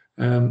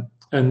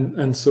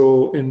 And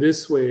so in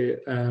this way,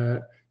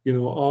 you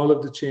know, all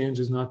of the change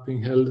is not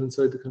being held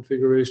inside the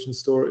configuration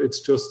store. It's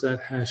just that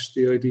hash,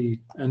 the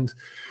ID. And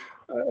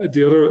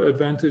the other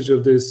advantage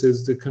of this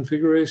is the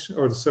configuration,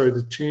 or sorry,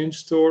 the change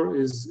store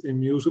is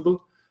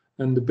immutable.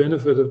 And the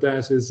benefit of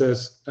that is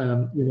that,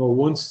 you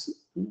know,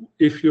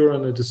 if you're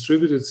on a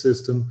distributed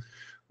system,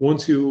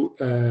 once you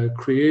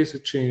create a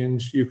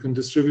change, you can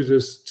distribute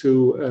it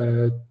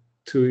to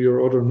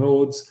your other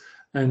nodes,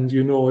 and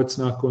you know it's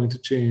not going to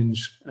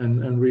change.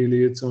 And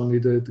really it's only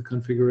the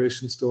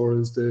configuration store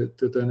is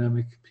the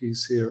dynamic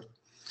piece here.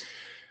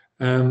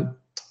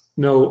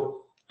 Now,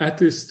 at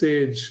this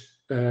stage,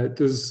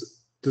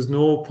 there's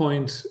no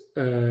point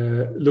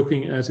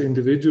looking at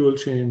individual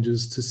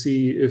changes to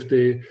see if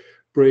they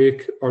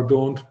break or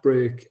don't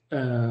break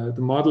the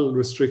model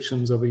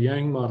restrictions of a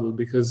Yang model,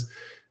 because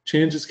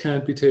changes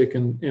can't be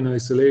taken in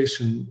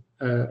isolation.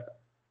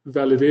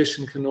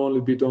 Validation can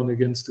only be done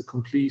against a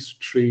complete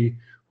tree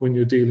when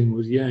you're dealing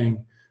with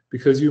Yang,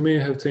 because you may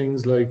have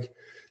things like,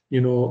 you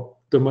know,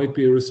 there might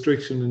be a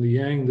restriction in the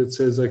Yang that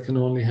says I can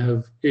only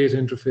have 8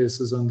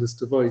 interfaces on this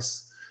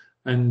device.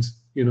 And,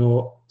 you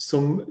know,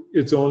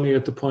 it's only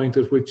at the point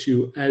at which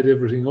you add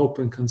everything up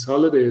and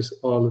consolidate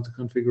all of the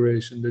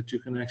configuration that you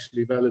can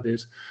actually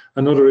validate.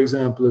 Another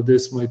example of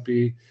this might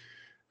be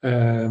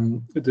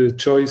the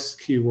choice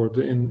keyword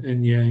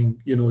in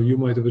Yang. You know, you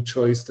might have a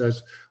choice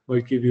that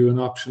might give you an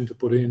option to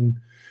put in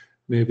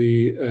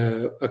maybe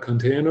a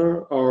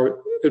container,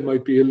 or it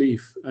might be a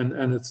leaf,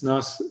 and it's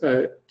not,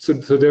 so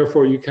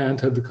therefore you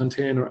can't have the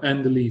container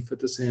and the leaf at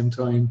the same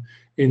time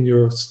in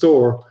your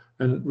store.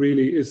 And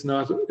really it's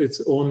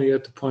only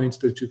at the point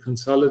that you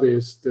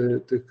consolidate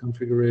the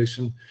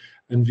configuration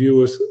and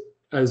view it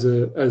as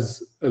a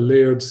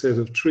layered set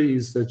of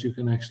trees that you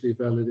can actually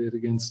validate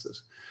against it.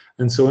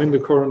 And so in the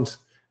current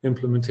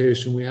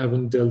implementation, we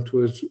haven't dealt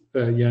with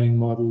Yang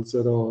models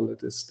at all at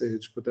this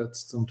stage, but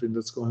that's something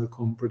that's going to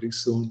come pretty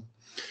soon.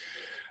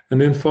 And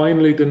then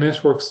finally, the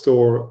network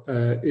store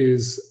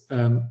is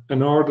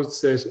an ordered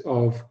set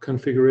of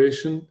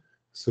configuration,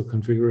 so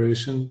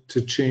configuration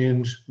to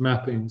change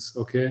mappings,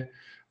 okay?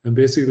 And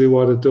basically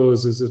what it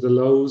does is it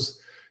allows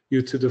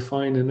you to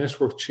define a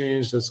network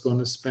change that's going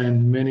to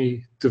span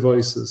many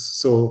devices.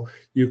 So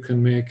you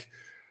can make,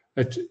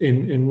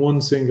 in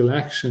one single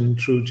action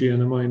through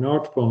GNMI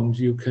northbound,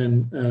 you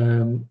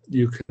can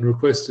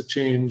request a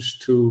change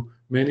to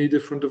many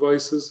different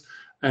devices,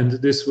 and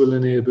this will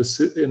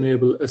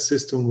enable a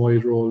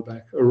system-wide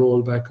rollback, a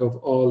rollback of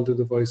all the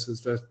devices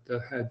that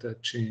had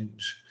that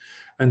change.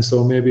 And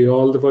so maybe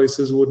all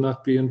devices would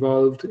not be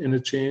involved in a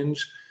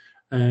change,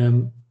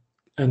 and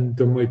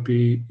there might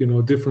be, you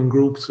know, different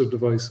groups of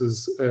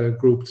devices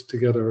grouped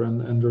together,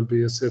 and there'll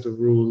be a set of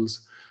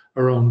rules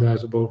around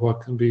that about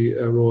what can be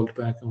rolled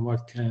back and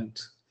what can't.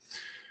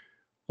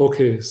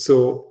 Okay,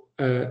 so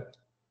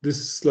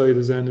this slide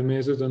is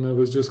animated, and I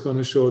was just going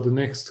to show the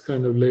next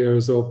kind of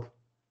layers up.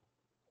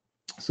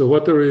 So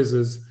what there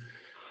is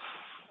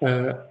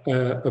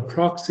a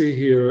proxy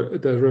here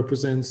that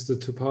represents the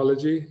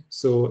topology.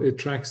 So it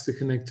tracks the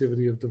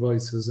connectivity of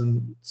devices,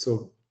 and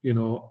so, you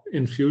know,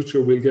 in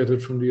future we'll get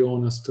it from the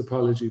ONOS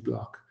topology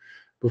block,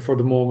 but for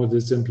the moment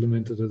it's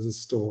implemented as a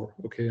store,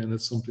 okay, and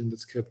it's something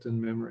that's kept in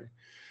memory.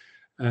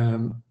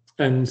 And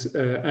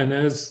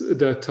as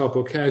that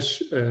topo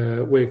cache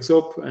wakes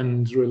up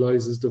and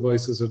realizes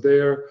devices are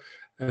there,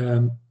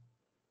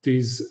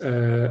 these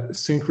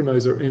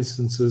synchronizer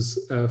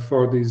instances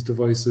for these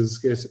devices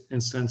get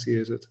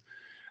instantiated.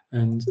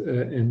 And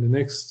in the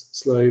next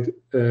slide,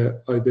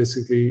 I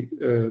basically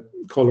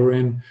color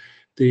in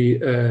the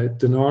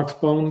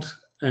northbound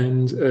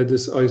and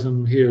this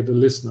item here, the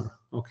listener.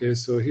 Okay,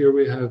 so here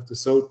we have the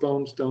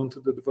southbound down to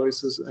the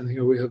devices, and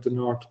here we have the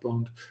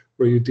northbound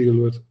where you deal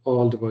with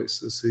all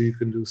devices. So you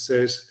can do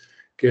set,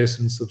 get,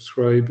 and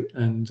subscribe,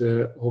 and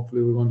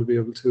hopefully we're going to be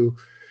able to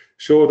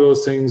show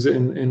those things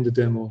in the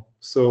demo.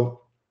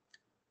 So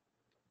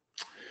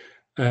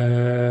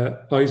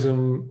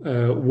item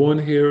 1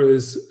 here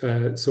is,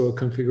 so a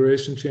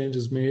configuration change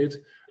is made,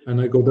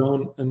 and I go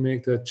down and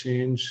make that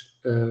change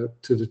to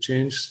the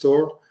change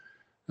store.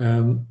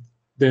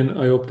 Then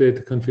I update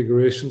the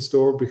configuration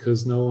store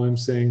because now I'm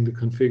saying the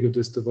config of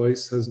this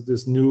device has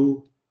this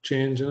new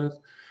change in it.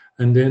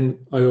 And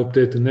then I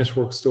update the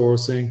network store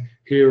saying,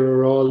 here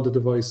are all the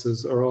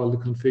devices or all the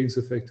configs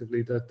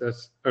effectively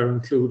that are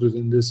included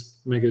in this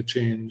mega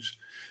change,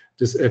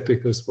 this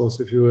epic, I suppose,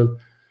 if you will.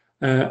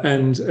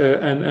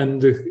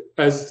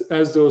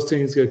 As those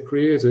things get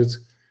created,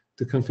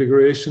 the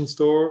configuration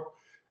store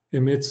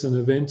emits an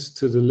event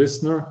to the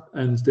listener,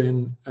 and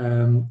then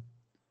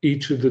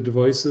each of the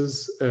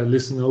devices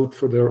listen out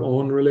for their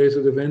own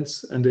related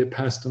events, and they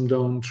pass them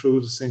down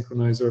through the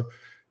synchronizer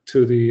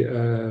to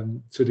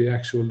the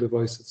actual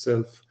device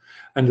itself.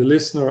 And the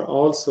listener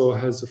also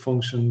has a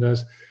function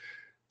that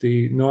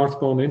the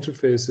northbound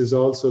interface is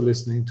also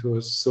listening to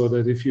us, so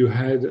that if you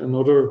had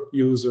another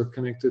user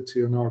connected to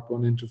your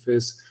northbound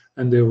interface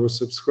and they were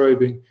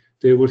subscribing,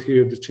 they would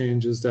hear the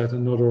changes that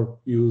another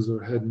user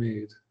had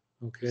made.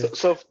 Okay.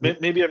 So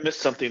maybe I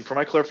missed something. For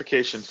my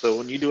clarification, so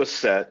when you do a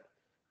set,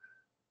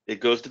 it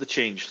goes to the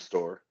change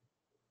store,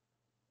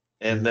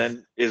 and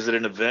then is it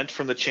an event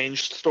from the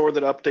change store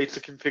that updates the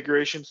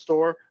configuration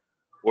store,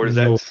 or does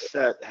that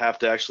set have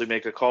to actually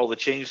make a call to the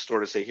change store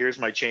to say, here's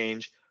my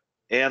change,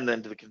 and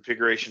then to the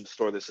configuration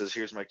store that says,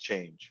 here's my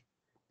change?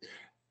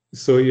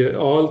 So yeah,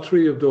 all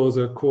three of those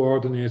are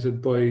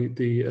coordinated by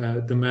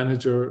the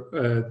manager,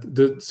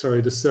 the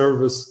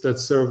service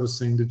that's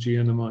servicing the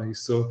GNMI.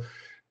 So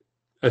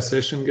a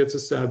session gets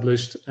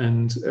established,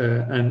 and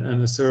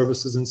a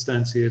service is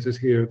instantiated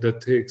here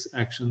that takes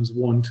actions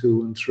 1,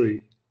 2, and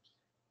 3.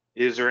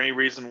 Is there any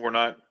reason we're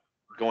not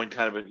going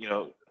kind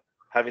of,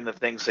 having the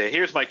thing say,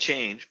 here's my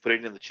change,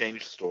 putting it in the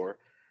change store,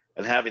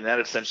 and having that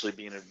essentially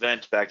be an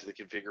event back to the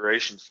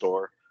configuration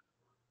store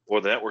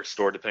or the network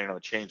store, depending on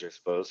the change, I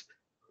suppose,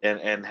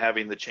 and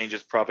having the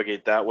changes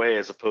propagate that way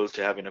as opposed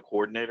to having a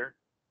coordinator?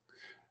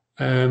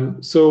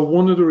 So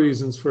one of the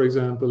reasons, for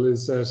example,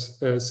 is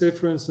that, say,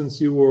 for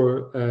instance, you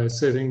were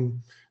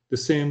setting the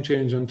same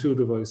change on 2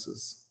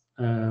 devices.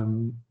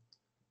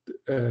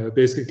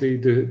 Basically,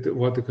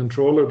 what the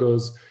controller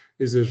does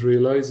is it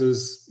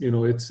realizes,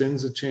 it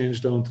sends a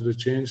change down to the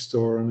change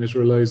store, and it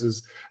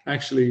realizes,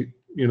 actually,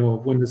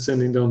 when it's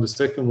sending down the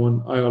second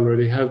one, I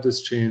already have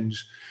this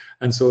change.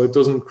 And so it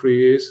doesn't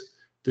create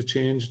the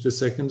change the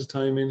second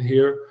time in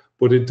here,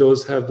 but it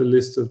does have the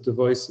list of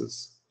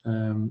devices.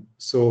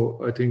 So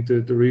I think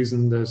that the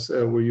reason that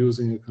we're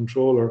using a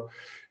controller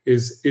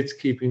is it's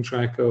keeping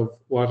track of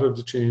what are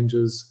the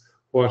changes,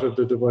 what are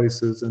the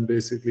devices, and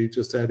basically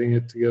just adding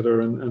it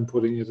together and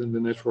putting it in the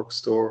network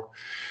store.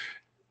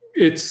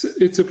 It's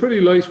a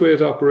pretty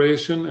lightweight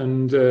operation,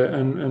 and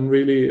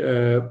really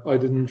I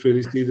didn't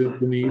really see the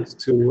need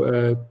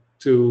to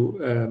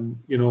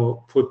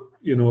put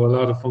a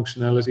lot of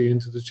functionality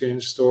into the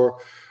change store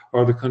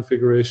or the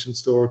configuration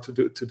store to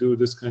do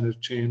this kind of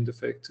chained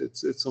effect.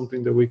 It's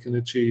something that we can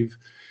achieve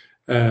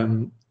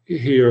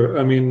here.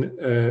 I mean,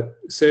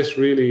 set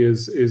really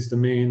is the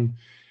main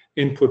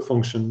input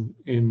function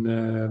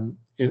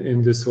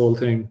in this whole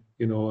thing.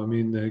 I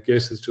mean,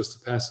 get is just a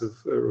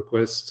passive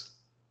request.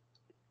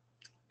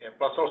 Yeah.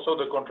 Plus, also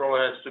the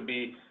controller has to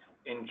be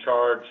in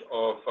charge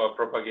of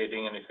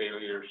propagating any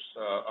failures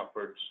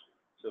upwards.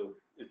 So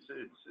it's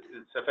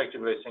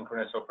effectively a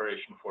synchronous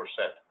operation for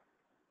set.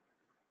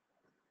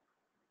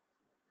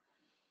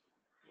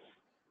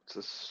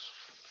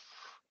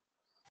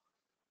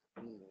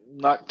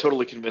 Not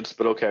totally convinced,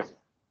 but okay.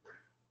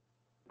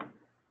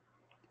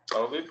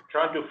 Well, we're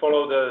trying to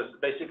follow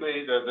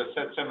basically the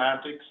set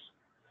semantics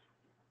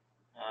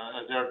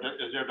as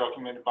they're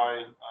documented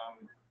by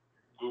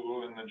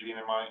Google in the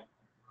GNMI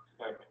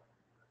spec.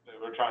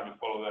 We're trying to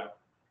follow that.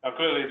 Now,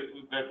 clearly,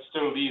 that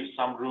still leaves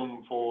some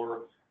room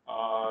for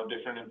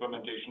different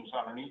implementations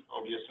underneath,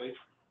 obviously.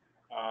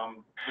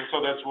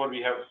 So that's what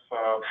we have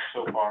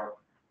so far.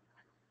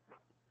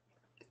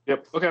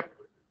 Yep. Okay.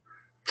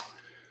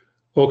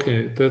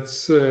 Okay,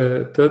 that's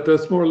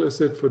more or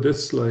less it for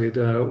this slide.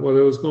 What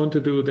I was going to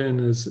do then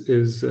is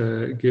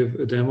give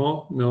a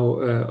demo. Now,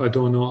 I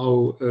don't know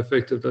how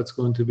effective that's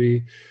going to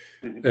be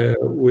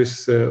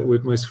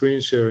with my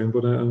screen sharing,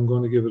 but I'm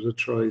going to give it a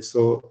try.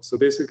 So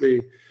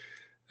basically,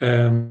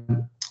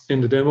 in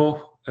the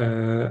demo,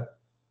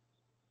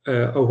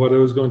 what I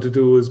was going to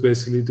do is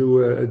basically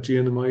do a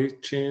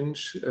GNMI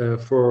change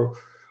for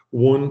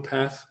one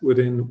path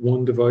within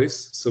one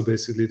device. So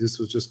basically this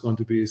was just going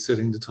to be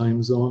setting the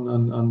time zone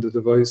on the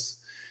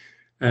device.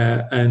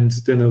 And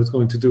then I was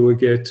going to do a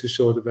get to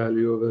show the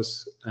value of it.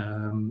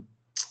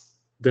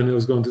 Then I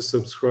was going to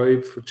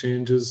subscribe for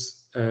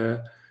changes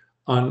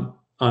on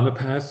a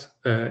path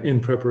in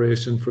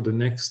preparation for the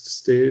next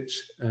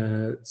stage.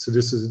 So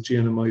this is a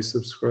GNMI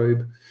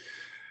subscribe.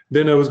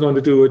 Then I was going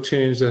to do a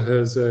change that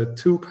has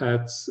 2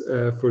 paths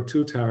for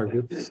 2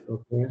 targets,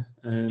 okay?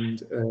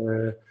 And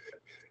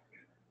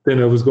then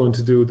I was going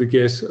to do the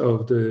get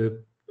of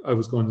I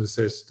was going to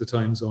set the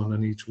time zone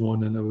on each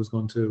one, and I was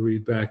going to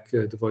read back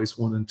device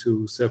 1 and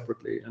 2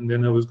 separately. And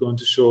then I was going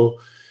to show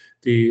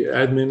the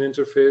admin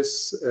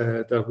interface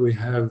that we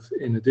have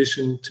in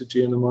addition to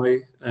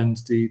GNMI, and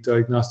the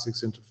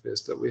diagnostics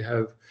interface that we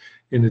have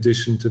in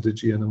addition to the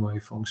GNMI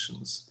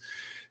functions.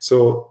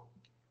 So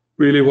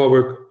really what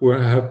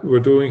we're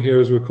doing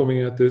here is we're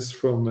coming at this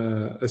from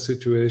a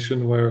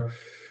situation where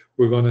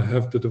we're going to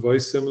have the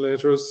device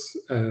simulators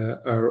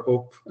are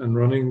up and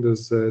running.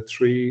 There's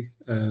 3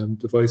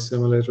 device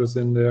simulators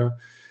in there.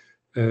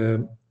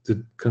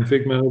 The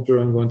config manager,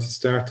 I'm going to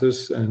start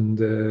it, and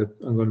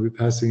I'm going to be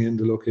passing in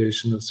the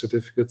location of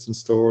certificates and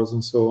stores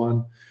and so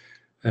on.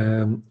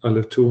 I'll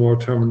have 2 more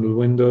terminal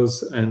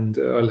windows, and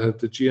I'll have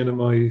the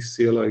GNMI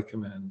CLI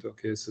command.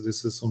 Okay, so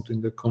this is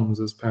something that comes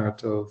as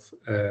part of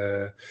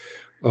the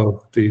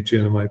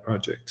GNMI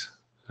project.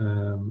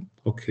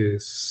 Okay,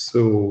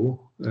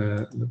 so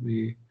let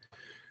me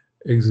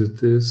exit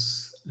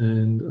this,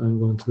 and I'm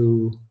going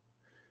to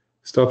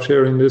stop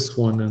sharing this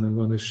one, and I'm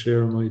going to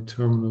share my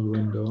terminal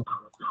window.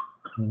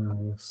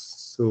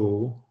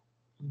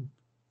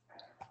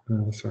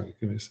 Sorry,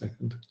 give me a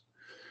second.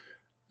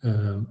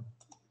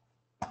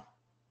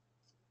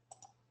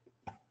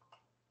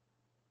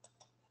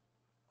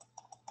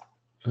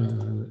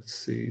 Let's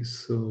see,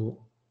 so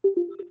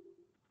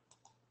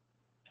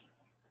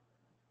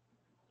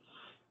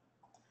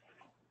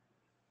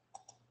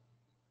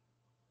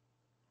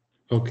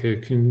okay,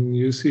 can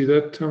you see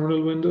that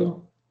terminal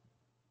window?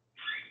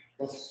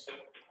 Yes.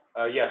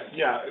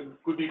 Yeah, it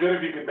would be good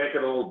if you could make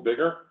it a little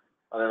bigger.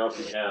 I don't know if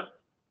you can.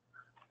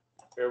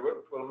 Here,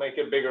 we'll make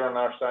it bigger on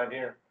our side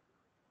here.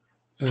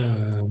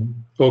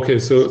 Okay,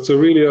 so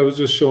really I was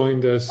just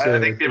showing that. I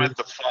think they meant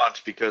the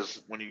font,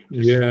 because when you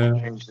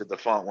changed it, the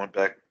font went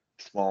back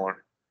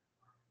smaller.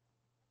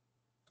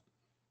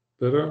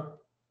 Better?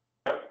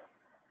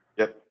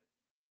 Yep.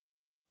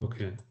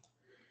 Okay.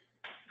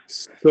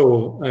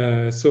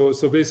 So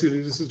so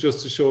basically this is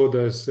just to show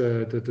that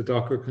that the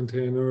Docker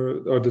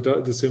container or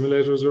the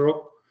simulators are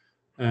up,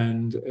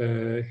 and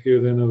here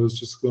then I was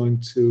just going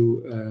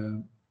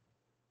to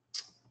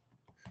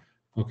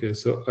okay,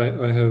 so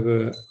I have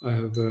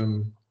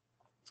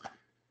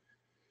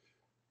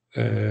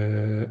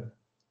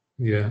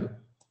yeah,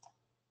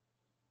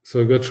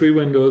 so I've got 3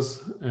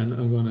 windows, and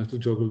I'm going to have to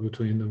juggle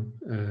between them.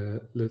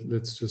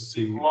 Let's just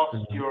see.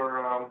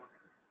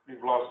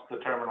 We've lost the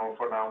terminal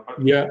for now.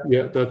 But yeah,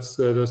 that's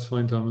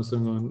fine, Thomas.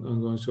 I'm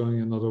going to show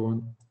you another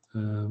one.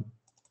 There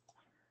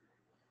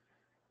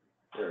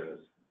it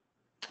is.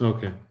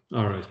 Okay,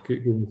 all right.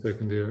 Give me a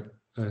second here.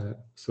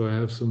 So I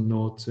have some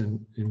notes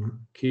in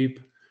Keep,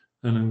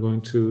 and I'm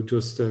going to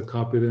just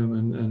copy them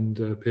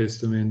and paste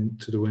them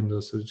into the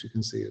window so that you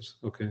can see it.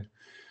 Okay.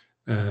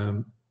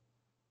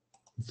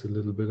 It's a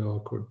little bit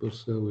awkward, but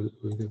we'll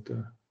get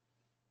there.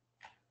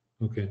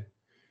 Okay.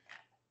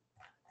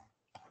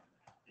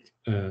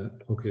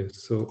 Okay,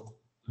 so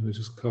let me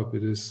just copy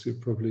this. You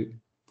probably.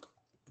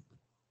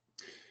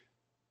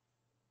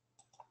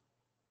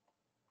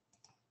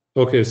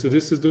 Okay, so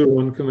this is the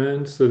run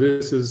command. So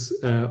this is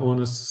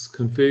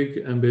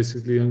onos-config, and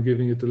basically I'm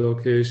giving it the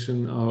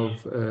location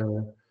of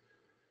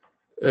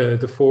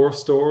the 4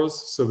 stores.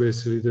 So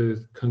basically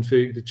the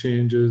config, the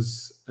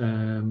changes,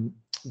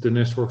 the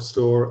network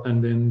store,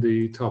 and then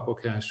the topo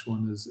cache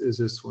one is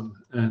this one.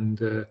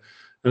 And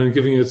I'm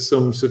giving it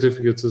some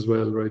certificates as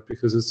well, right?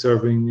 Because it's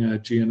serving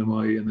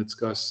GNMI, and it's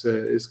got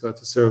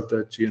to serve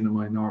that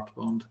GNMI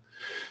northbound.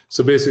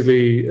 So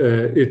basically,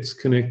 it's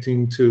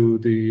connecting to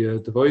the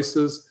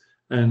devices,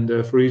 and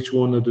for each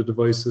one of the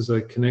devices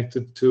I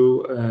connected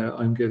to,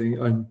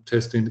 I'm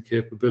testing the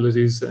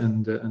capabilities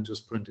and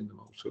just printing them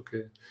out.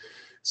 Okay,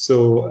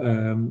 so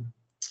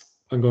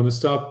I'm going to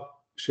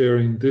stop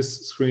sharing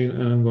this screen,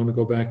 and I'm going to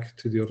go back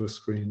to the other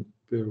screen.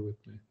 Bear with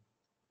me.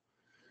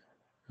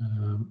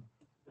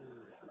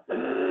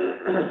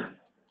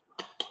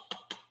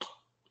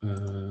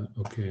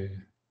 Okay.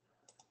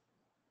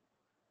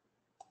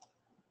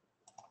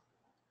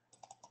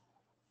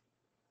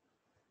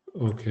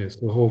 Okay,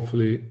 so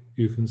hopefully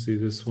you can see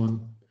this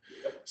one.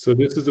 So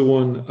this is the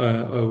one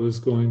I was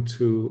going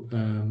to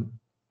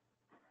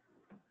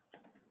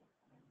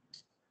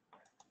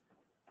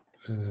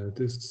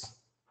this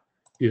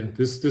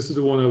is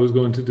the one I was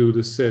going to do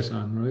the set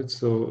on, right?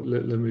 So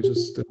let me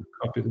just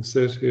copy the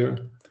set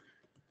here.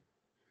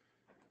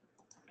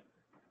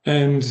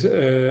 And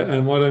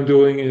what I'm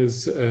doing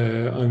is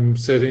I'm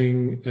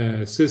setting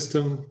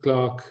system,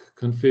 clock,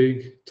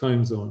 config,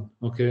 time zone,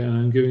 okay? And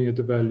I'm giving it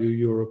the value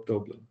Europe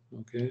Dublin,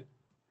 Okay.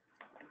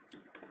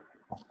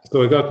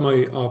 So I got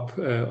my op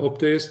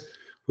update,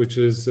 which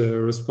is a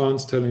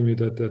response telling me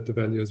that the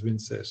value has been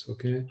set.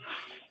 Okay.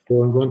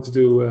 So I'm going to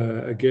do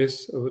a get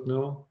of it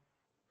now.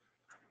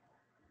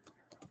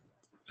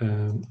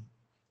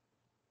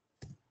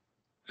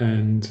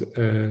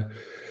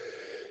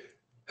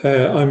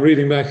 I'm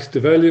reading back the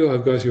value.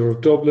 I've got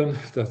Europe Dublin.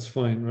 That's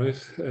fine, right?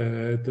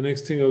 The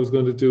next thing I was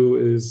going to do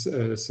is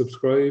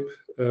subscribe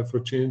for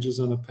changes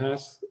on a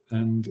path.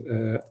 And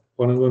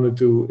what I'm going to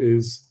do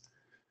is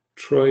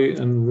try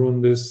and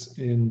run this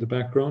in the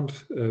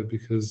background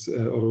because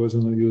otherwise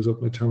I'm going to use up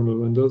my terminal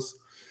windows.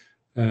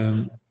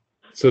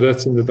 So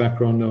that's in the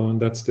background now, and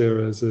that's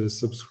there as a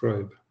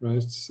subscribe,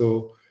 right?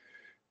 So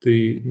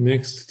the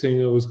next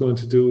thing I was going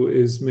to do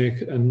is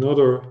make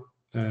another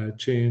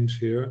change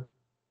here.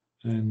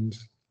 And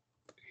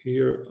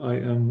here I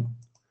am.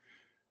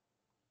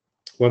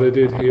 What I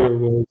did here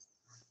was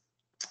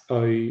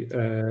I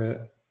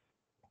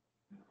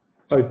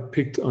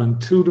picked on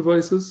 2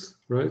 devices,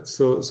 right?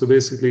 So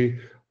basically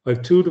I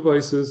have 2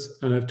 devices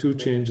and I have 2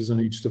 changes on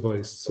each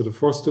device. So the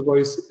first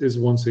device is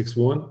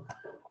 161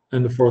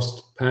 and the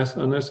first path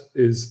on it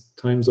is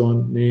time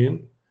zone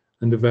name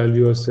and the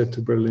value is set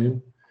to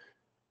Berlin.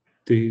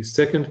 The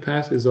second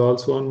path is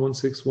also on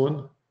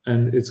 161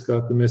 and it's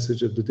got the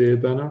message of the day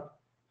banner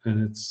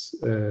and it's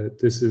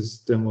this is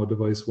demo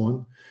device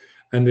 1.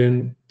 And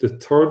then the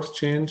third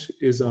change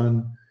is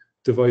on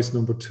device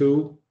number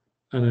 2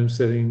 and I'm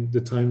setting the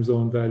time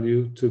zone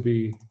value to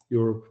be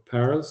Europe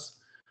Paris.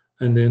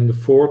 And then the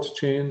fourth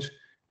change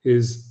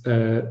is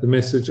the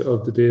message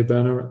of the day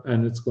banner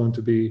and it's going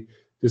to be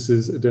this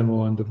is a demo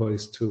on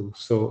device 2.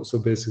 So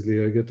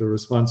basically I get the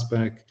response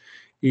back.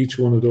 Each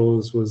one of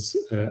those was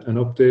an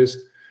update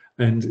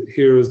and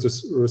here is the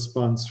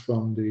response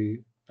from the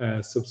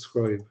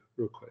subscribe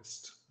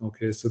request.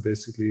 Okay, so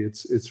basically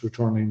it's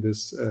returning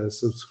this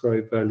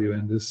subscribe value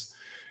in this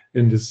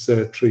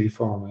tree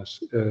format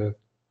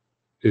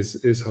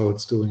is how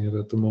it's doing it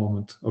at the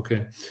moment.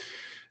 Okay,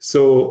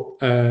 so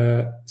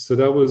so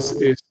that was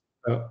it,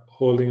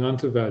 holding on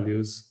to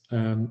values,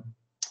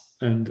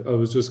 and I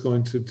was just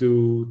going to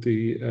do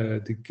the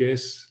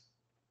get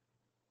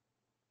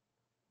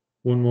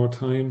one more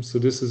time. So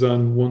this is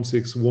on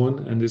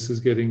 161 and this is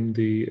getting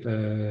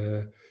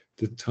the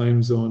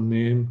time zone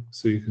name,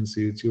 so you can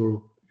see it's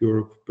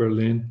Europe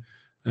Berlin,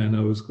 and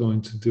I was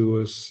going to do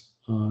it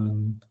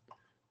on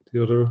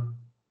the other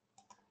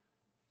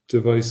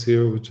device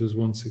here, which is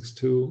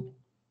 162,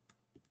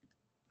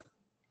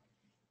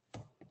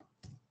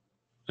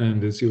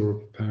 and it's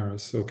Europe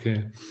Paris.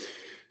 Okay,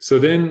 so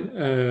then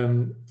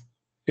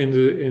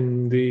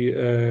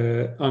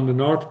on the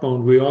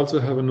northbound we also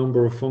have a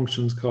number of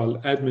functions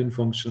called admin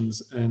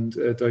functions and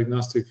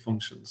diagnostic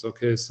functions.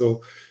 Okay,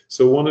 so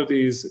one of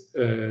these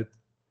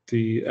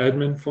the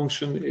admin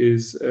function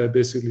is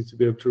basically to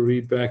be able to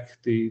read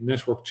back the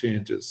network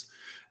changes.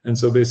 And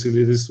so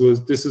basically this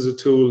is a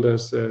tool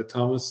that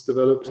Thomas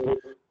developed,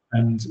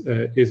 and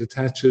it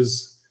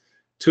attaches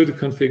to the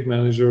config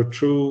manager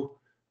through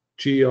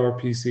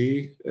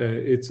gRPC.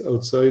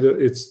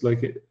 It's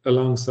like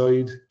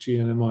alongside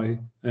GNMI,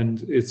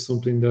 and it's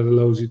something that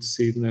allows you to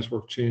see the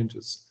network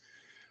changes.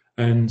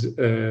 And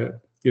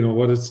you know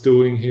what it's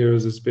doing here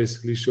is it's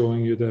basically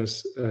showing you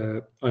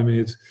that I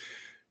made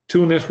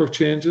 2 network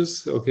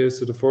changes. Okay,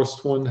 so the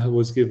first one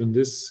was given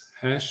this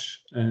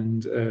hash,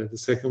 and the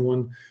second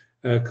one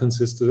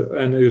consisted,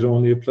 and it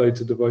only applied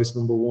to device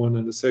number 1,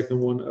 and the second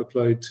one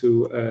applied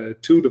to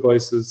 2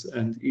 devices,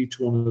 and each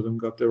one of them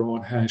got their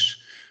own hash.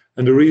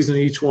 And the reason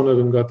each one of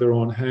them got their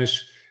own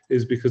hash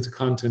is because the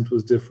content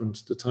was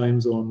different. The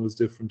time zone was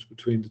different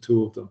between the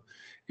 2 of them.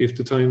 If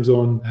the time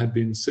zone had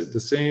been the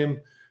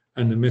same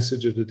and the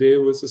message of the day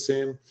was the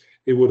same,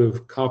 it would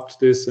have copied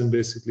this and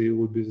basically it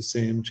would be the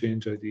same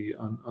change ID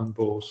on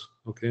both.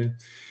 Okay,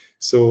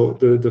 so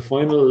the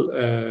final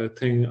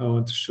thing I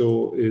want to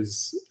show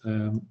is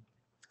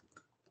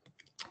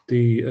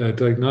the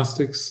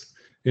diagnostics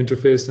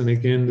interface. And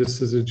again, this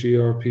is a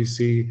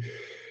gRPC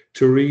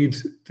to read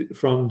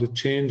from the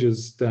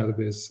changes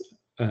database.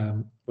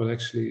 Well,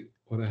 actually,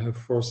 what I have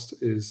first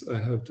is I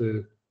have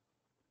the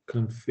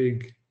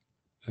config.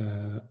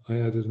 I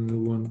added a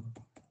new one.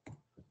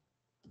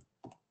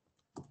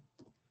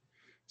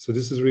 So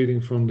this is reading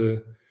from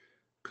the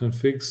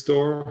config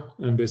store,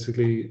 and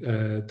basically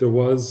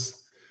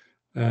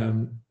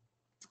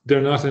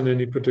they're not in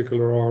any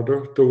particular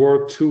order. There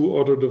were 2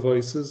 other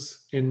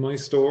devices in my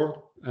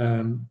store,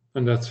 and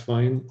that's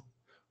fine.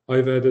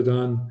 I've added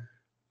on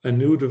a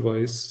new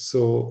device,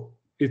 so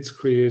it's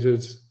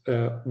created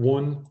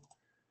 1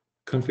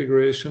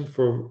 configuration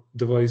for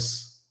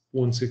device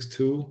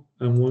 162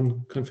 and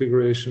 1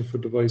 configuration for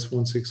device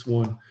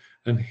 161.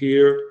 And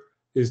here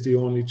is the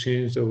only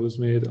change that was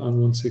made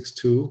on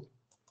 162,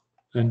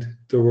 and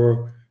there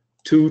were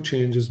 2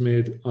 changes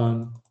made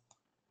on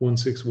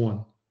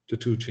 161, the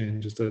 2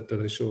 changes that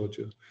I showed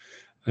you.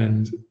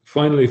 And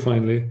finally,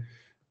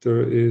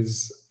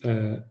 there's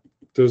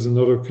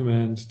another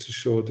command to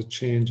show the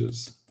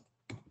changes.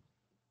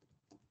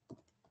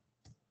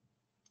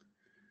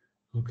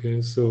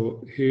 Okay,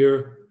 so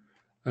here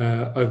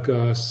I've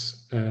got,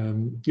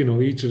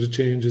 each of the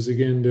changes.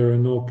 Again, they're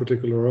in no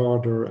particular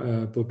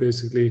order, but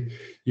basically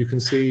you can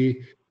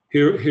see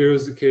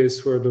here's the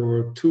case where there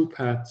were two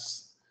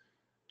paths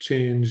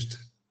changed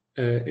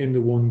in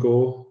the one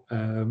go.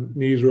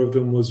 Neither of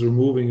them was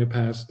removing a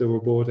path; they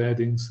were both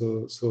adding.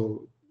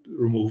 So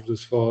removed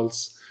as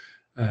false.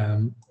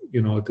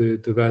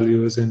 The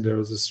value is in there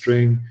as a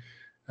string.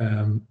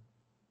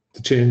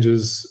 The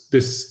changes.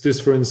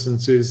 This for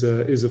instance is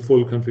a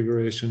full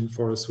configuration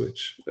for a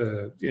switch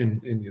in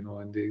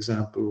the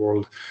example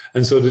world.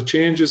 And so the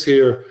changes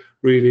here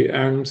really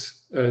aren't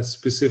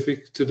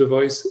specific to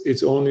device.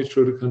 It's only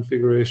through the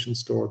configuration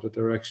store that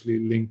they're actually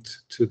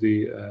linked to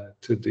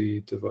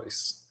the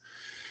device.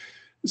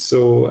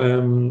 So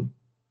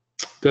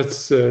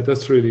that's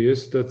really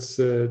it. That's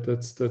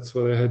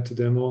what I had to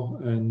demo,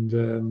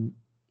 and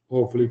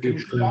hopefully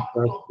people can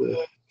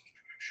the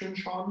subscription,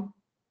 Sean?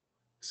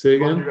 Say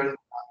again?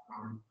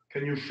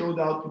 Can you show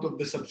the output of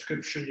the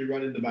subscription you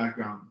run in the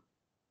background?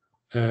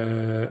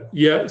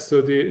 Yeah,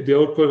 so the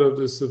output of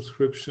the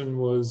subscription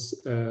was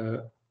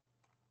after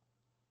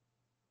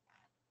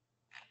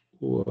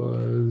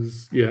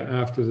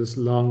this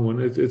long one.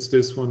 It's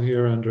this one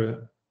here,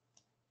 Andrea.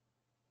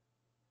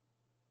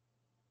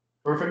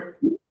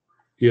 Perfect.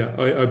 Yeah,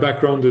 I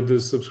backgrounded the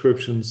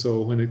subscription,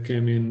 so when it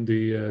came in,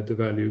 the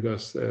value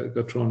got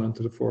thrown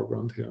onto the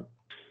foreground here.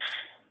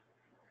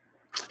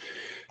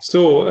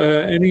 So,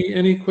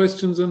 any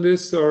questions on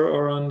this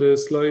or on the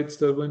slides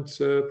that went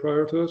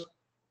prior to it?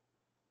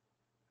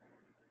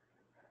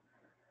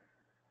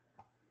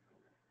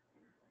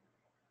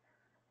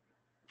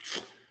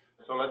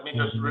 So let me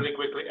just really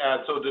quickly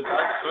add. So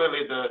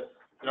clearly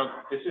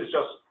this is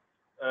just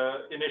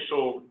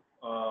initial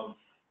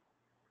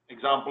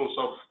examples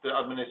of the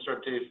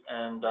administrative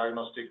and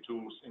diagnostic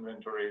tools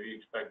inventory. We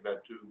expect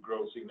that to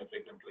grow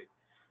significantly.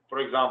 For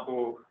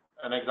example,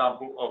 an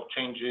example of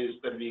changes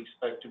that we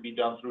expect to be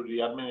done through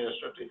the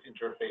administrative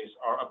interface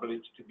are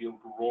ability to be able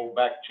to roll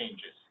back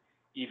changes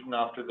even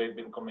after they've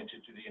been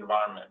committed to the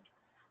environment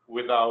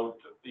without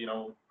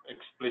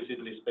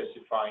explicitly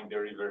specifying the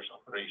reverse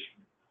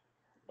operation.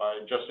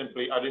 By just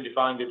simply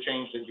identifying the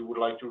change that you would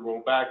like to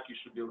roll back, you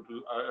should be able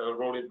to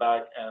roll it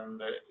back,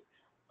 and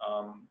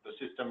the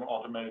system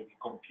automatically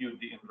compute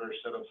the inverse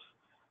set of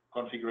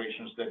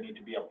configurations that need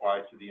to be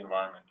applied to the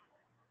environment.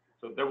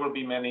 So there will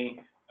be many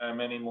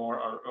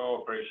more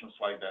operations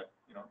like that.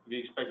 We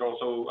expect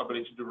also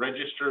ability to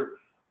register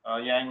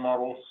Yang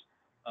models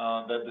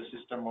that the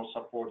system will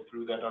support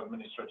through that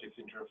administrative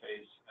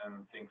interface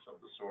and things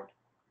of the sort.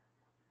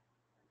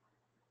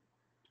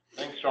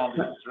 Thanks, Sean.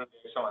 This is really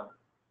excellent.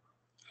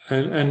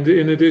 And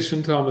in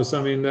addition, Thomas,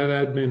 I mean, that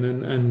admin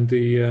and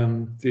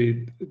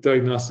the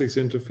diagnostics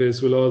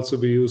interface will also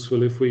be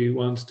useful if we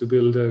want to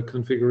build a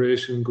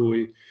configuration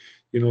GUI.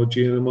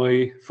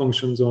 GNMI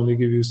functions only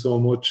give you so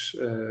much,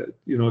 to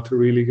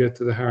really get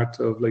to the heart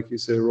of, like you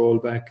say,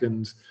 rollback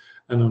and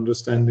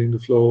understanding the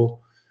flow.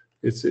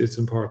 It's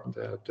important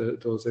to have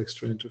those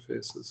extra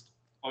interfaces.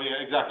 Oh yeah,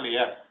 exactly.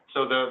 Yeah.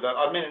 So the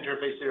admin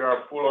interface here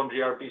are full-on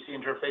gRPC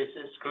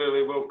interfaces.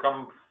 Clearly,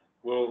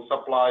 will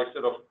supply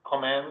set of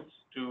commands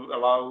to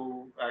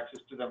allow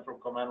access to them from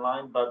command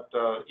line. But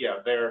I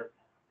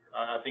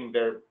think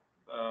the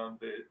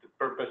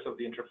purpose of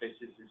the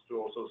interfaces is to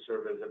also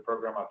serve as a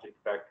programmatic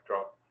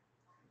backdrop.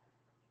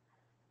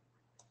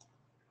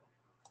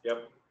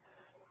 Yep.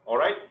 All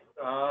right.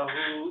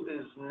 Who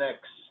is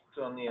next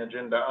on the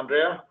agenda?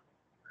 Andrea?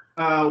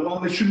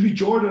 Well, it should be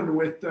Jordan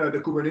with the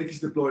Kubernetes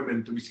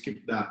deployment. We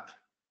skipped that.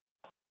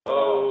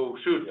 Oh,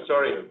 shoot.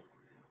 Sorry.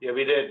 Yeah,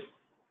 we did.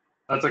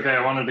 That's okay.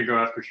 I wanted to go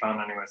after Sean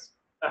anyways.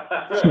 All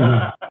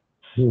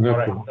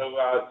right. So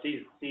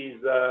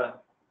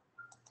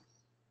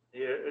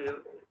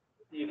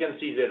you can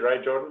see that,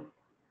 right, Jordan?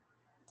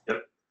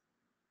 Yep.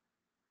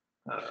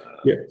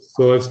 Yeah.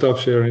 So I've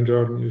stopped sharing,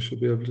 Jordan. You should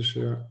be able to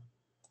share.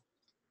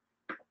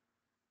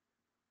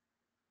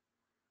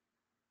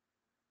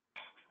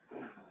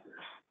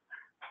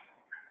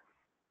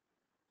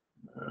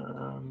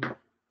 All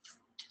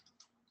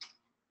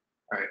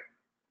right.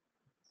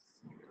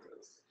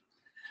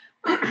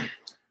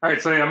 All right,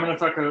 so yeah, I'm going to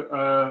talk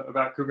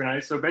about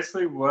Kubernetes. So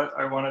basically what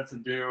I wanted to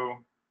do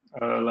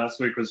last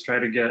week was try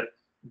to get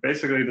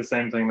basically the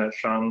same thing that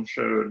Sean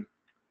showed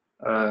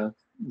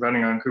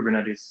running on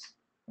Kubernetes.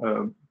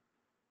 And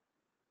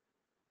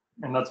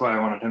that's why I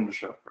wanted him to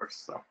show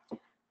first. So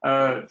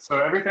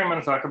everything I'm going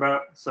to talk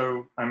about,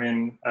 so I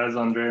mean, as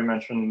Andrea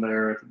mentioned,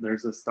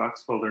 there's this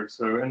docs folder.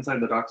 So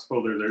inside the docs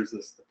folder, there's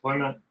this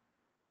deployment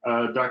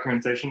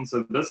documentation.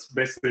 So this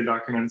basically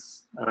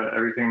documents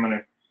everything I'm going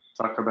to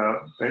talk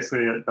about.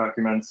 Basically, it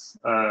documents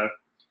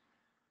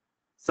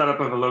setup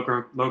of a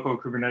local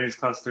Kubernetes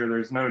cluster.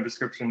 There's no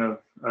description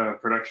of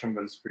production,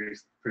 but it's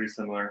pretty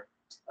similar.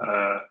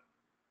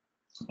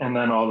 And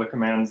then all the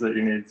commands that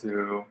you need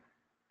to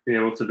be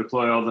able to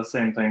deploy all the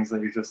same things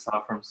that you just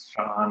saw from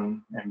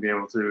Sean, and be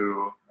able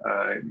to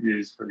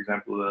use, for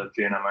example, the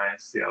GNMI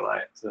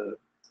CLI to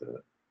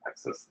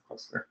access the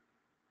cluster.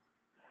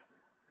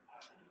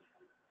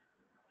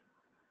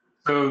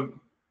 So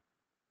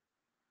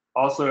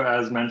also,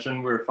 as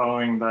mentioned, we're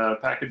following the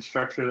package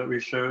structure that we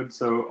showed.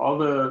 So all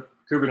the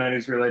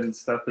Kubernetes related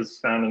stuff is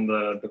found in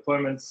the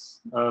deployments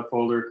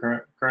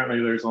folder. Currently,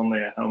 there's only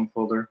a Helm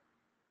folder.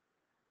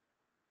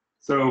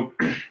 So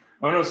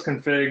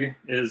onos-config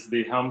is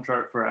the Helm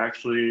chart for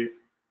actually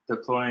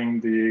deploying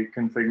the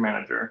config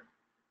manager.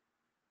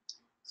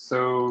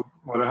 So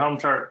what a Helm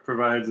chart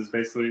provides is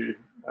basically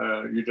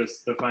you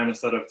just define a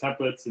set of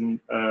templates, and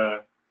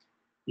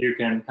you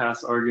can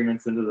pass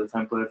arguments into the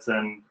templates,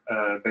 and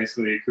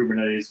basically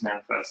Kubernetes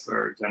manifests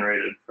are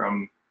generated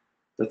from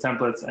the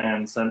templates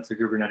and sent to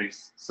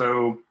Kubernetes.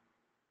 So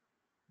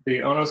the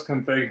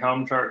onos-config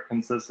Helm chart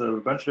consists of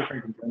a bunch of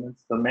different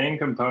components. The main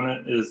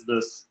component is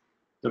this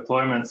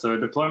deployment. So a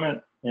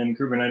deployment in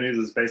Kubernetes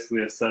is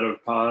basically a set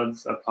of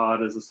pods. A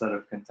pod is a set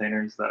of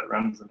containers that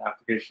runs an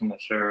application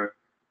that share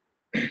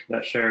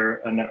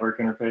a network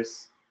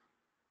interface.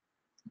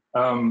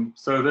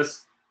 So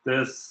this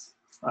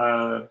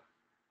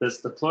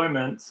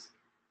deployment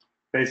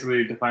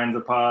basically defines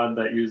a pod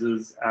that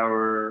uses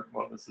our,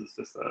 well, this is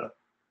just a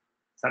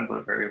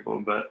template variable,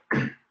 but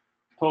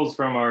pulls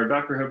from our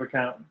Docker Hub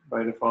account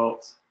by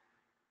default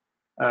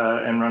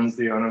and runs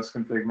the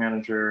onos-config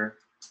manager,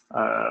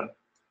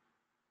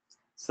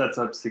 sets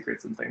up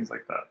secrets and things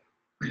like that.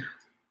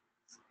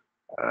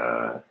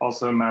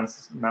 Also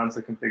mounts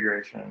a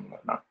configuration and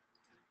whatnot.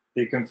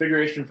 The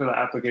configuration for the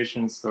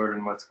application is stored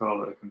in what's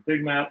called a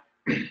config map.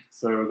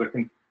 So a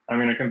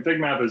config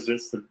map is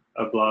just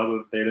a blob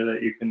of data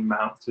that you can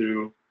mount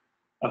to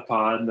a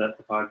pod that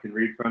the pod can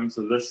read from.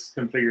 So this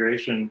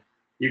configuration,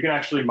 you can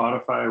actually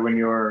modify when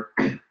you're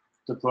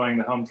deploying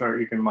the Helm chart.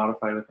 You can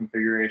modify the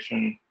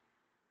configuration,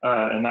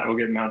 and that will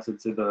get mounted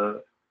to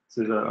the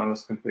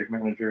onos-config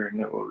manager, and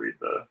it will read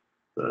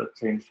the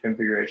changed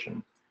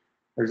configuration.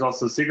 There's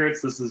also secrets.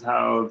 This is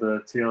how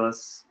the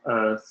TLS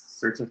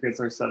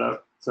certificates are set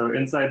up. So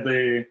inside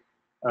the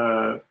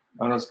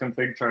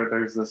onos-config chart,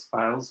 there's this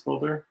files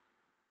folder.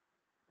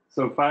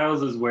 So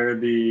files is where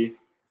the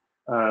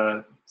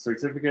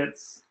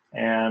certificates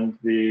and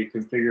the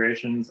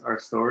configurations are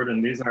stored,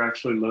 and these are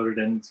actually loaded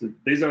into,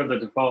 these are the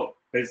default,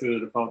 basically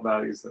the default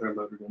values that are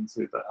loaded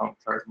into the Helm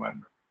chart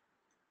when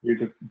you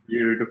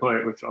deploy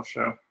it, which I'll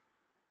show.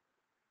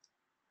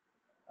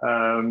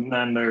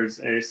 Then there's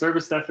a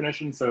service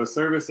definition. So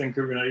service in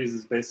Kubernetes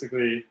is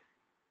basically,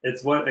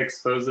 it's what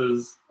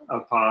exposes a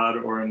pod,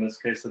 or in this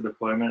case, a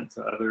deployment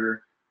to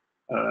other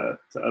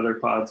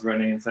pods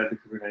running inside the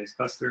Kubernetes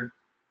cluster.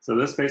 So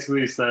this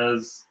basically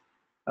says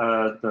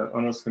the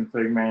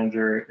onos-config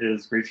manager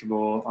is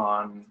reachable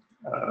on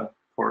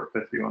port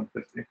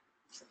 5150.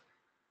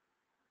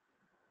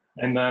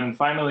 And then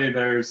finally,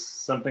 there's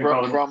something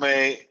called from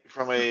a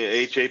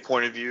HA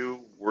point of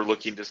view, we're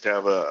looking just to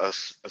have a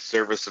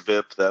service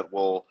VIP that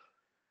will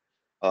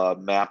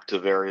map to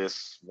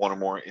various one or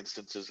more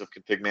instances of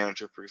config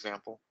manager, for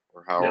example,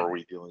 or how are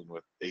we dealing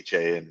with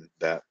HA and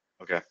that?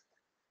 Okay.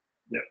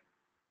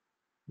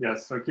 Yeah.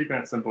 So keeping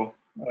it simple.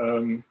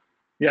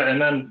 Yeah, and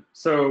then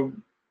so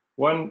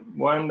one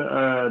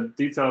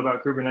detail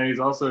about Kubernetes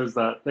also is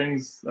that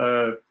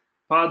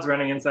pods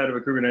running inside of a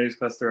Kubernetes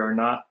cluster are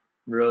not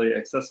really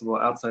accessible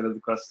outside of the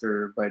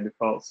cluster by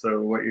default. So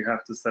what you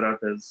have to set up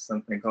is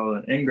something called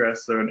an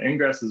ingress. So an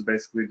ingress is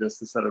basically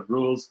just a set of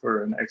rules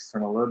for an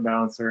external load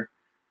balancer.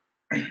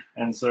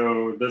 And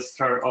so this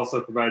chart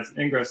also provides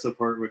ingress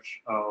support,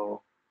 which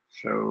I'll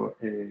show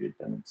a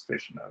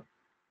demonstration of.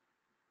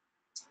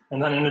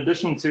 And then in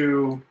addition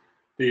to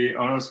the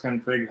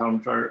onos-config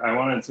Helm chart, I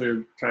wanted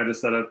to try to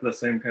set up the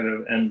same kind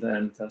of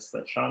end-to-end test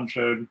that Sean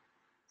showed.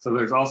 So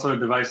there's also a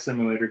device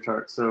simulator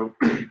chart. So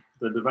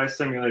the device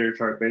simulator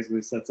chart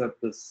basically sets up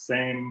the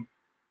same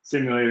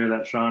simulator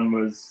that Sean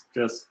was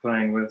just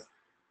playing with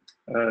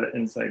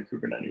inside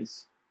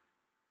Kubernetes.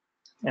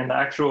 And the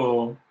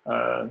actual,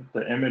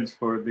 the image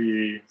for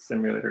the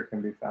simulator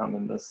can be found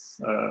in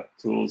this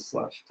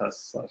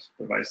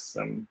tools/test/device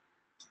sim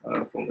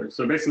folder.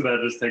 So basically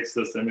that just takes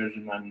this image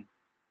and then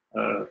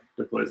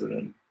deploys it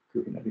in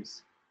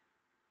Kubernetes.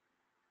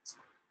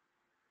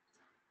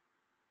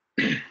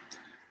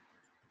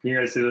 Can you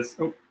guys see this?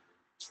 Oh,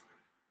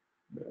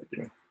 what did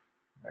I do?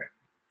 All right.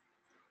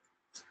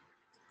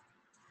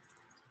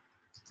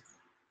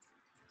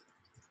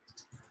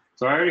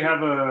 So I already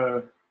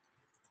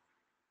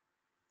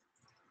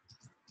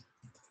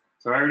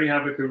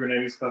have a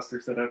Kubernetes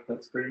cluster set up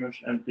that's pretty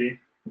much empty.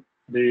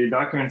 The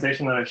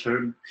documentation that I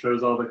showed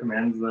shows all the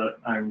commands that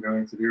I'm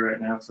going to do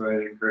right now, so I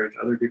encourage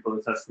other people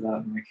to test it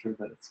out and make sure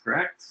that it's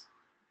correct.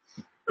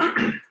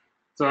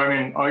 So, I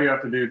mean, all you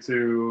have to do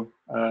to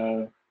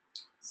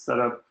set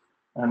up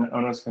an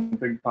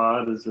onos-config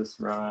pod is just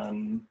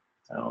run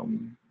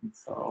helm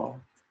install.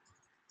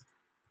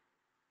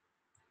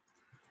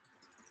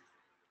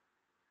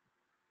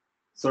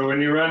 So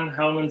when you run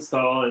helm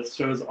install, it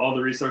shows all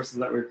the resources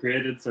that were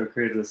created. So it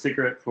created a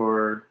secret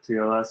for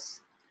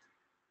TLS,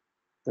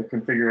 the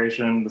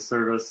configuration, the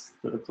service,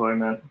 the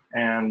deployment,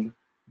 and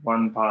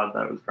one pod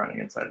that was running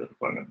inside the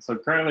deployment. So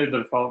currently the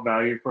default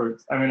value for,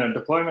 I mean, a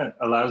deployment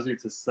allows you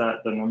to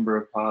set the number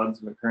of pods,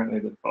 but currently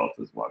the default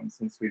is 1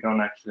 since we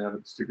don't actually have a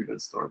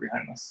distributed store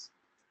behind us.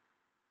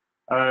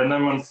 And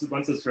then once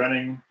it's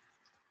running,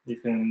 you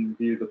can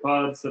view the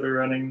pods that are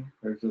running.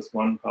 There's just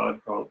one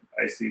pod called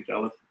icy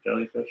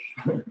jellyfish.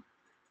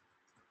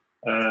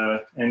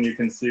 And you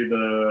can see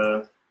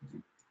the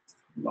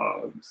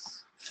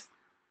logs.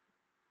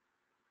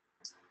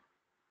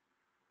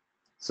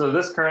 So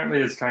this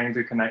currently is trying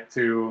to connect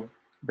to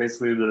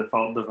basically the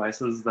default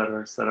devices that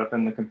are set up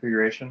in the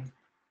configuration.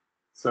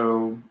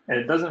 So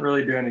it doesn't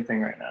really do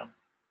anything right now.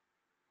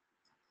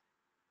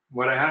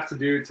 What I have to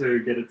do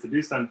to get it to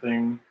do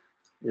something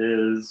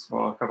is,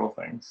 well, a couple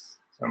things.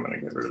 So I'm going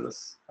to get rid of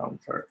this Helm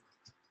chart.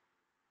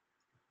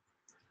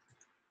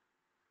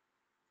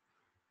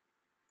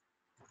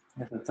 I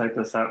have to type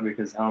this out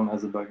because Helm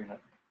has a bug in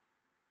it.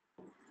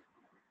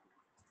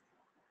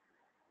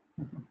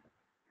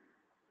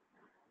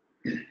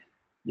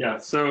 Yeah,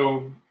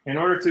 so in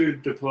order to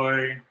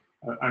deploy,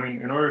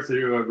 in order to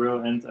do a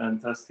real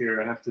end-to-end test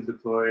here, I have to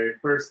deploy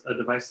first a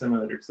device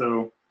simulator.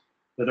 So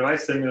the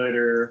device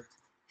simulator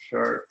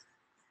chart,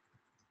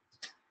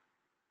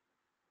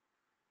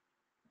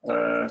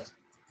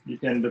 you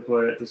can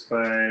deploy it just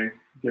by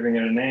giving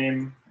it a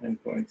name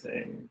and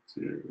pointing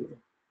to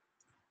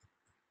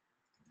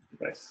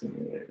device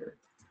simulator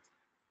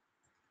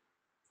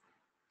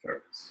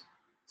charts.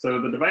 So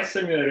the device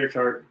simulator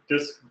chart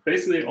just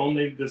basically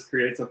only just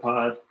creates a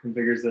pod,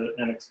 configures it,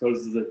 and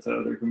exposes it to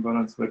other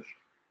components, which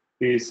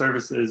the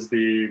service is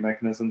the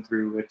mechanism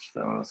through which the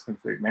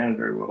onos-config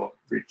manager will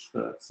reach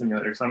the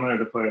simulator. So I'm going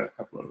to deploy a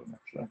couple of them,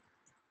 actually.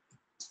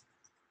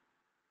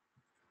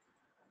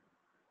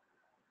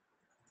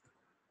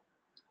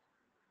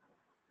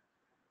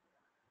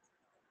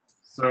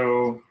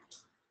 So,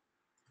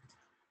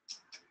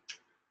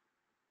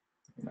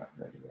 not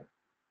ready yet.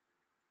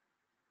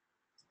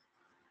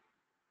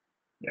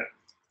 Yeah.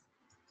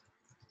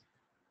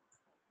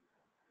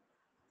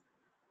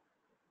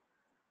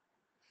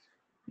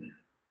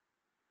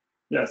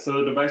 Yeah, so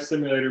the device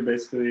simulator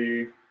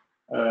basically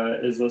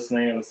is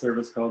listening at a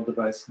service called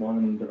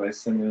device1 device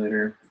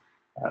simulator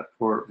at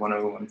port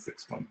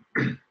 10161.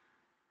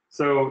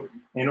 So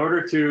in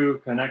order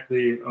to connect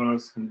the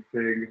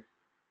onos-config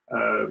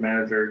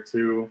manager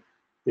to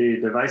the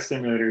device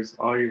simulators,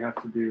 all you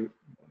have to do,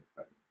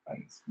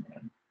 find this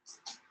command.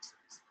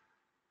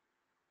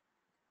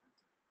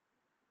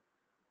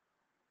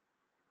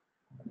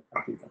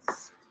 Copy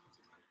this.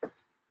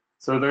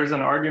 So there's an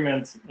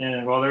argument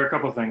in, well, there are a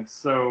couple things.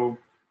 So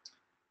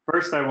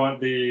first, I want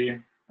the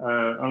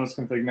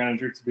onos-config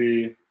manager to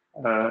be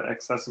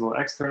accessible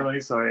externally,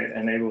 so I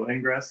enable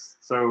ingress.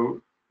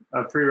 So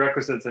a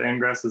prerequisite to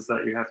ingress is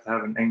that you have to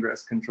have an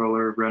ingress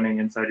controller running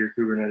inside your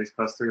Kubernetes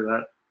cluster.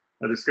 That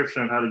a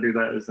description of how to do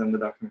that is in the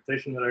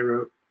documentation that I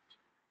wrote.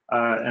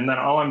 And then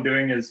all I'm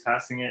doing is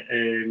passing it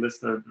a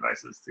list of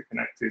devices to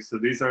connect to. So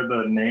these are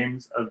the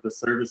names of the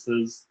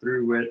services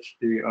through which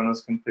the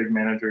onos-config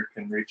manager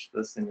can reach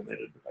the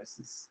simulated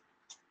devices.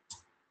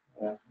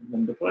 And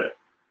then deploy it.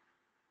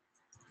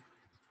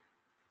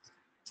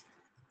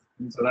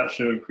 And so that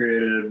should have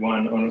created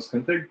one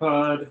onos-config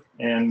pod.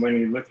 And when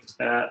you look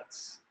at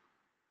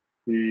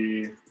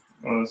the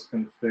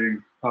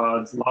onos-config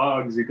pod's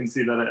logs, you can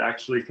see that it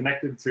actually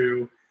connected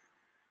to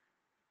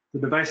the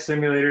device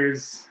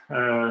simulators,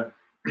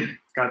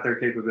 got their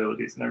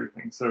capabilities and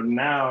everything. So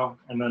now,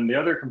 and then the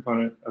other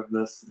component of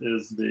this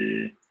is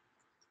the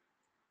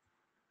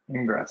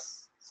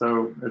ingress.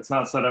 So it's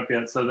not set up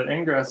yet. So the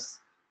ingress,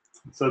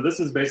 so this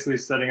is basically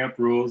setting up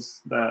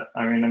rules that,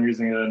 I'm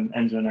using an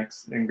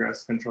Nginx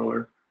ingress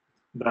controller,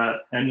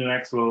 that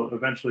Nginx will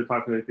eventually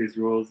populate these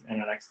rules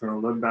in an external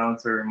load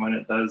balancer. And when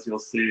it does, you'll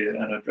see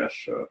an address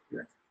show up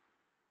here,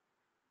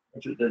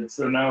 which it did.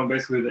 So now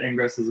basically the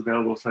ingress is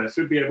available. So I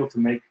should be able to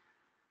make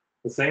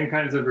the same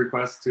kinds of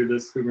requests to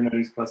this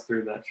Kubernetes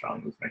cluster that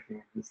Sean was making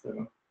in his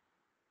demo.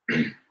 So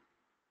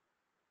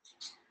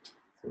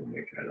let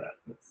me try that.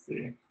 Let's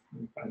see.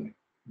 Let me find it.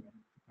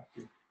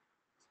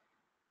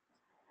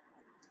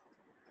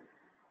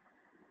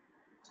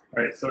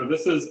 All right, so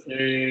this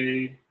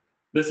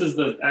is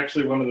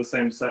actually one of the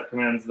same set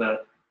commands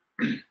that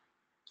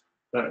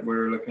that we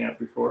were looking at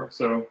before.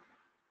 So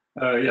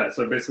yeah,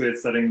 so basically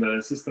it's setting the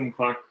system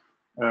clock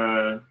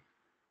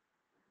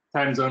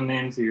time zone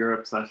name to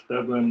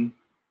Europe/Dublin,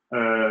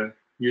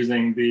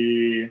 using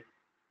the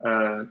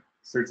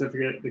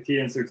certificate, the key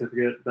and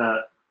certificate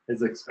that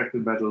is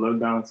expected by the load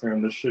balancer,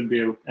 and this should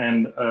be able,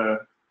 and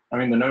the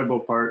notable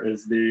part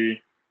is the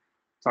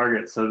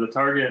target. So the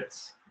target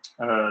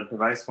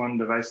device1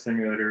 device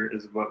simulator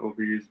is what will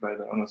be used by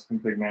the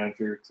onos-config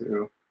manager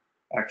to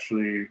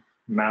actually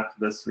map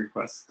this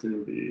request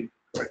to the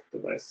correct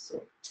device.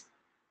 So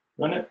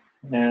run it,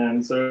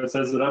 and so it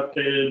says it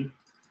updated.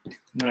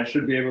 And I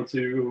should be able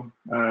to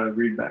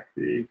read back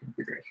the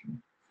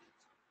configuration.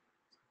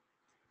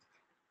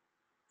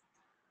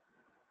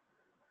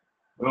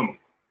 Boom.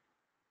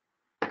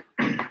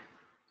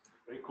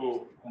 Very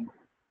cool.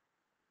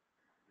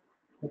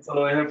 That's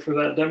all I have for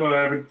that demo.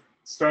 I would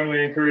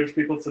strongly encourage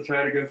people to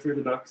try to go through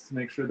the docs to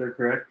make sure they're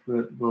correct,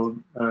 but we'll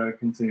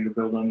continue to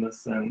build on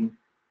this and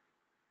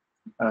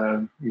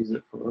use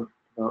it for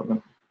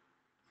development.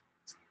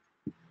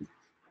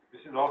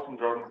 This is awesome,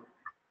 Jordan.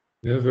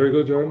 Yeah, very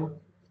good, Jordan.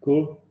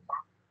 Cool.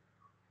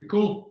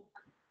 Cool.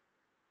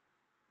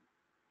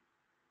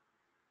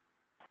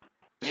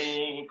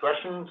 Any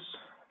questions?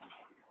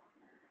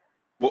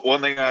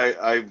 One thing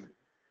I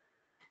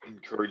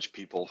encourage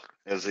people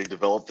as they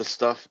develop this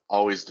stuff,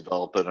 always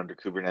develop it under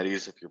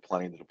Kubernetes if you're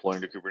planning to deploy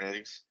into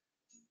Kubernetes.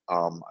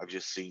 I've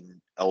just seen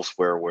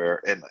elsewhere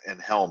where,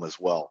 and Helm as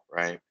well,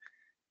 right?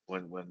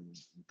 When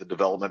the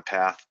development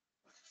path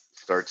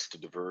starts to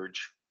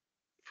diverge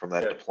from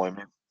that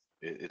deployment,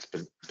 it's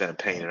been a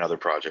pain in other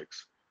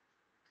projects.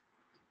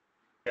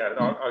 Yeah,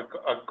 no,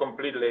 I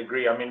completely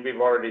agree. I mean,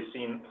 we've already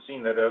seen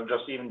that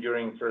just even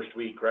during first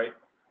week, right?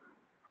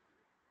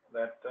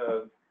 That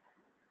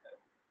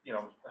you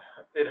know,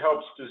 it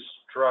helps to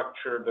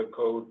structure the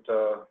code,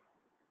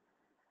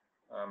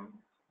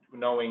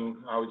 knowing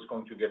how it's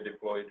going to get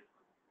deployed.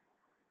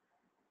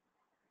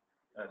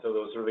 And so it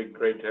was really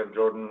great to have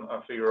Jordan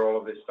figure all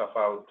of this stuff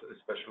out,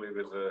 especially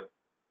with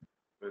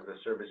the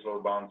service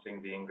load balancing,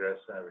 the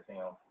ingress, and everything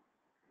else.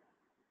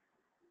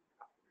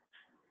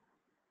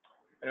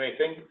 Anyway,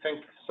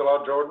 thanks a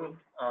lot, Jordan.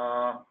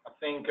 I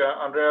think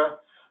Andrea,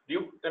 do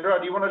you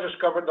want to just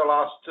cover the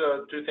last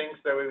two things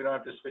that we don't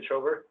have to switch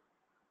over?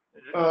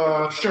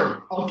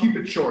 Sure, I'll keep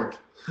it short.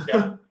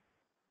 Yeah.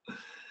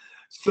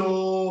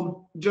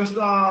 So just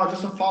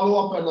a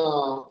follow-up and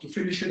to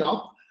finish it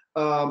up,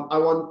 I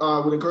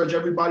would encourage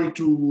everybody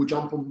to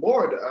jump on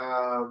board.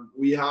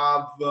 We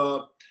have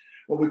what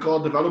we call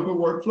developer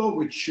workflow,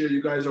 which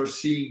you guys are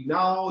seeing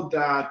now,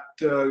 that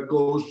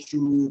goes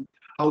through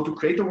how to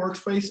create a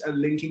workspace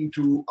and linking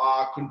to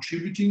a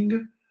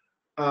contributing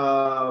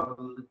file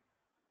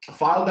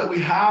that we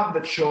have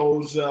that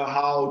shows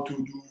how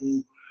to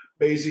do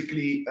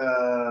basically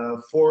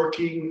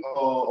forking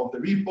of the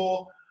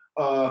repo,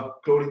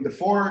 cloning the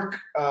fork,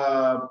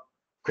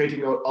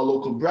 creating a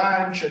local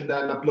branch, and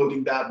then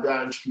uploading that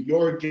branch to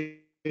your Git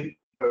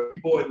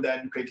repo, and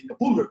then creating a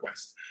pull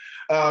request.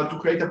 To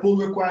create a pull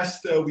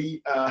request,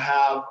 we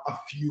have a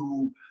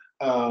few,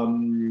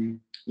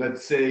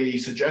 let's say,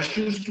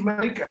 suggestions to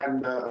make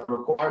and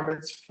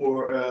requirements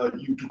for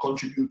you to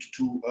contribute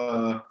to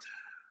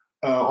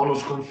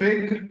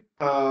onos-config.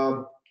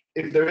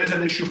 If there is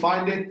an issue,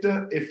 find it.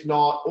 If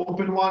not,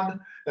 open one.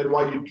 And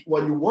while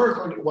you're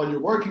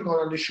working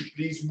on an issue,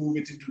 please move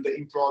it into the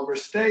in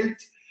progress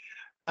state,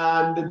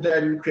 and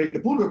then create the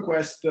pull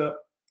request,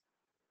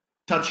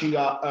 touching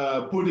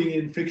putting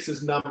in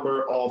fixes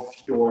number of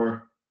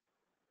your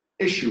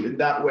issue. In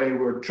that way,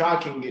 we're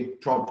tracking it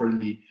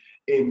properly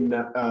in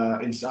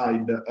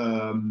inside the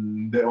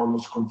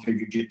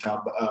onos-config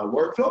GitHub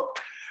workflow.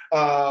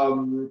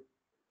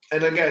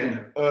 And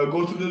again,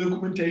 go through the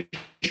documentation.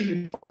 If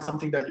you find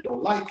something that you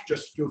don't like,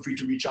 just feel free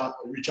to reach out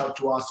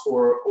to us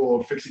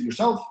or fix it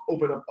yourself.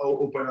 Open a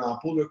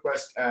pull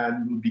request,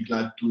 and we'll be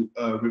glad to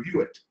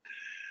review it.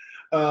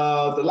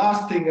 The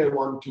last thing I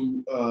want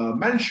to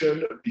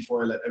mention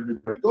before I let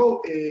everybody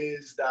go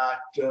is that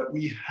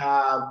we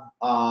have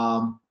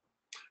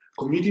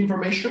community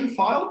information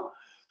file,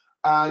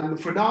 and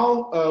for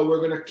now we're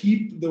going to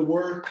keep the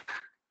work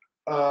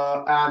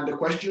and the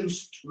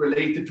questions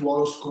related to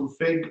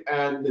onos-config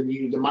and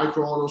the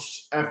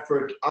micro-onos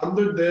effort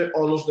under the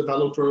onos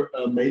developer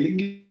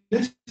mailing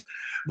list.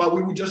 But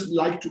we would just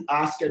like to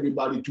ask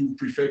everybody to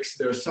prefix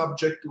their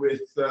subject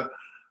with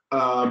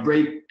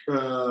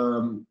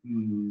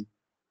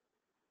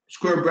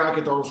square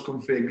bracket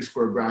onos-config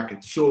square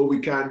bracket, so we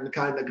can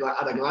kind of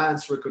at a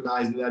glance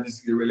recognize that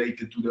is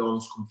related to the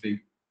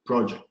onos-config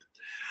project.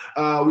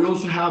 We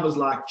also have a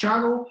Slack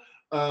channel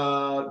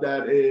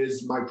that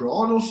is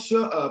micro-onos.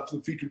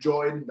 Feel free to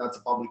join. That's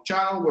a public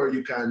channel where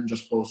you can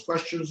just post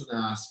questions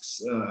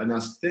and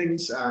ask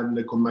things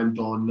and comment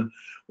on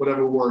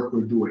whatever work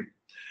we're doing.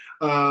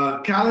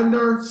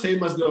 Calendar,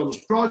 same as the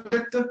onos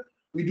project.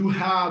 We do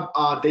have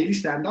a daily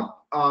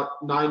stand-up at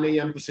 9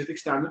 a.m. Pacific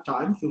Standard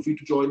Time. Feel free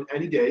to join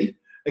any day,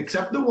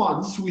 except the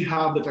ones we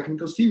have the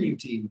technical steering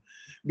team,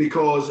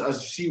 because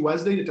as you see,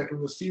 Wednesday, the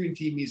technical steering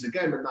team is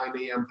again at 9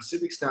 a.m.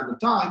 Pacific Standard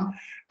Time,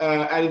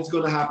 and it's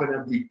going to happen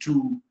every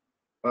 2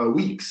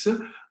 weeks,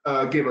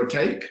 give or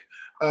take.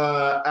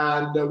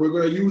 And we're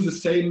going to use the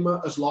same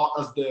as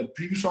the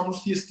previous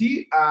onos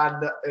TST,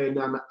 and in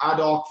an ad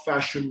hoc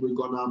fashion, we're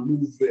going to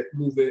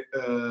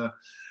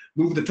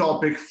move the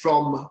topic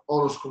from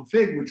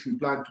onos-config, which we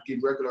plan to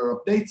give regular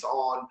updates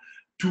on,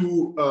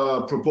 to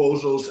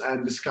proposals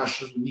and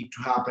discussions that need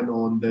to happen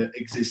on the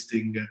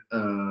existing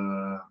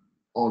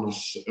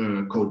onos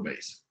code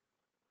base.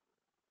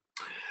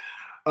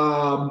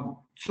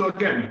 So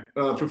again,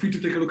 feel free to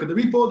take a look at the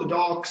repo, the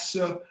docs,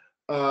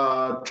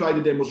 try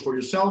the demos for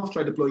yourself,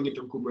 try deploying it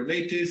on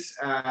Kubernetes,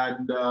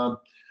 and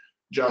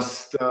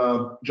just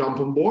jump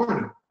on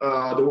board.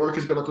 The work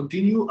is going to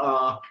continue,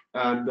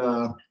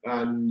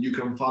 and you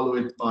can follow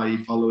it by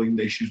following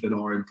the issues that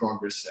are in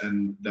progress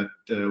and that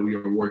we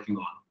are working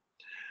on.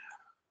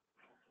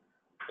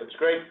 That's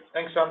great.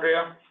 Thanks,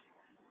 Andrea.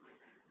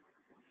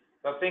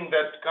 I think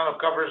that kind of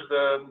covers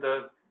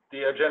the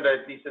agenda,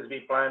 at least as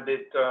we planned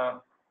it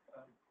up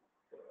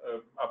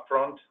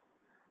front.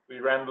 We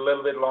ran a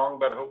little bit long,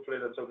 but hopefully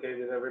that's okay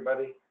with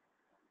everybody.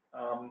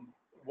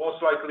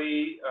 Most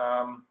likely,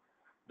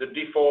 the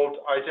default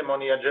item on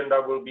the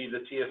agenda will be the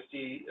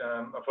TST,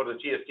 for the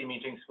TST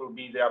meetings will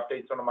be the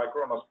updates on the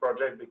micro-onos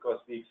project, because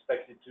we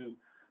expect it to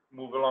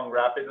move along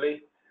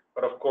rapidly.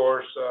 But of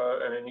course,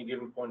 at any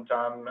given point in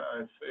time,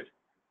 if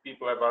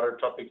people have other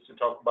topics to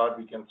talk about,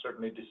 we can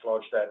certainly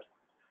dislodge that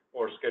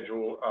or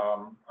schedule,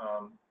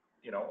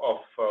 you know,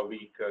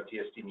 off-week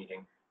TST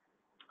meeting.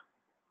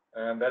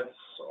 And that's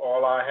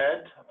all I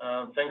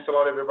had. Thanks a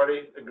lot,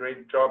 everybody. A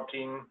great job,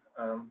 team.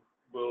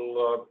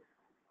 We'll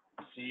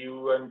see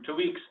you in 2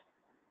 weeks.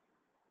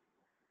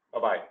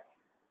 Bye-bye.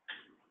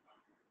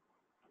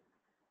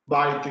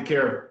 Bye. Take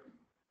care.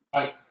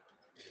 Bye.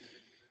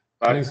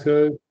 Thanks,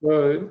 guys.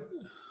 Bye.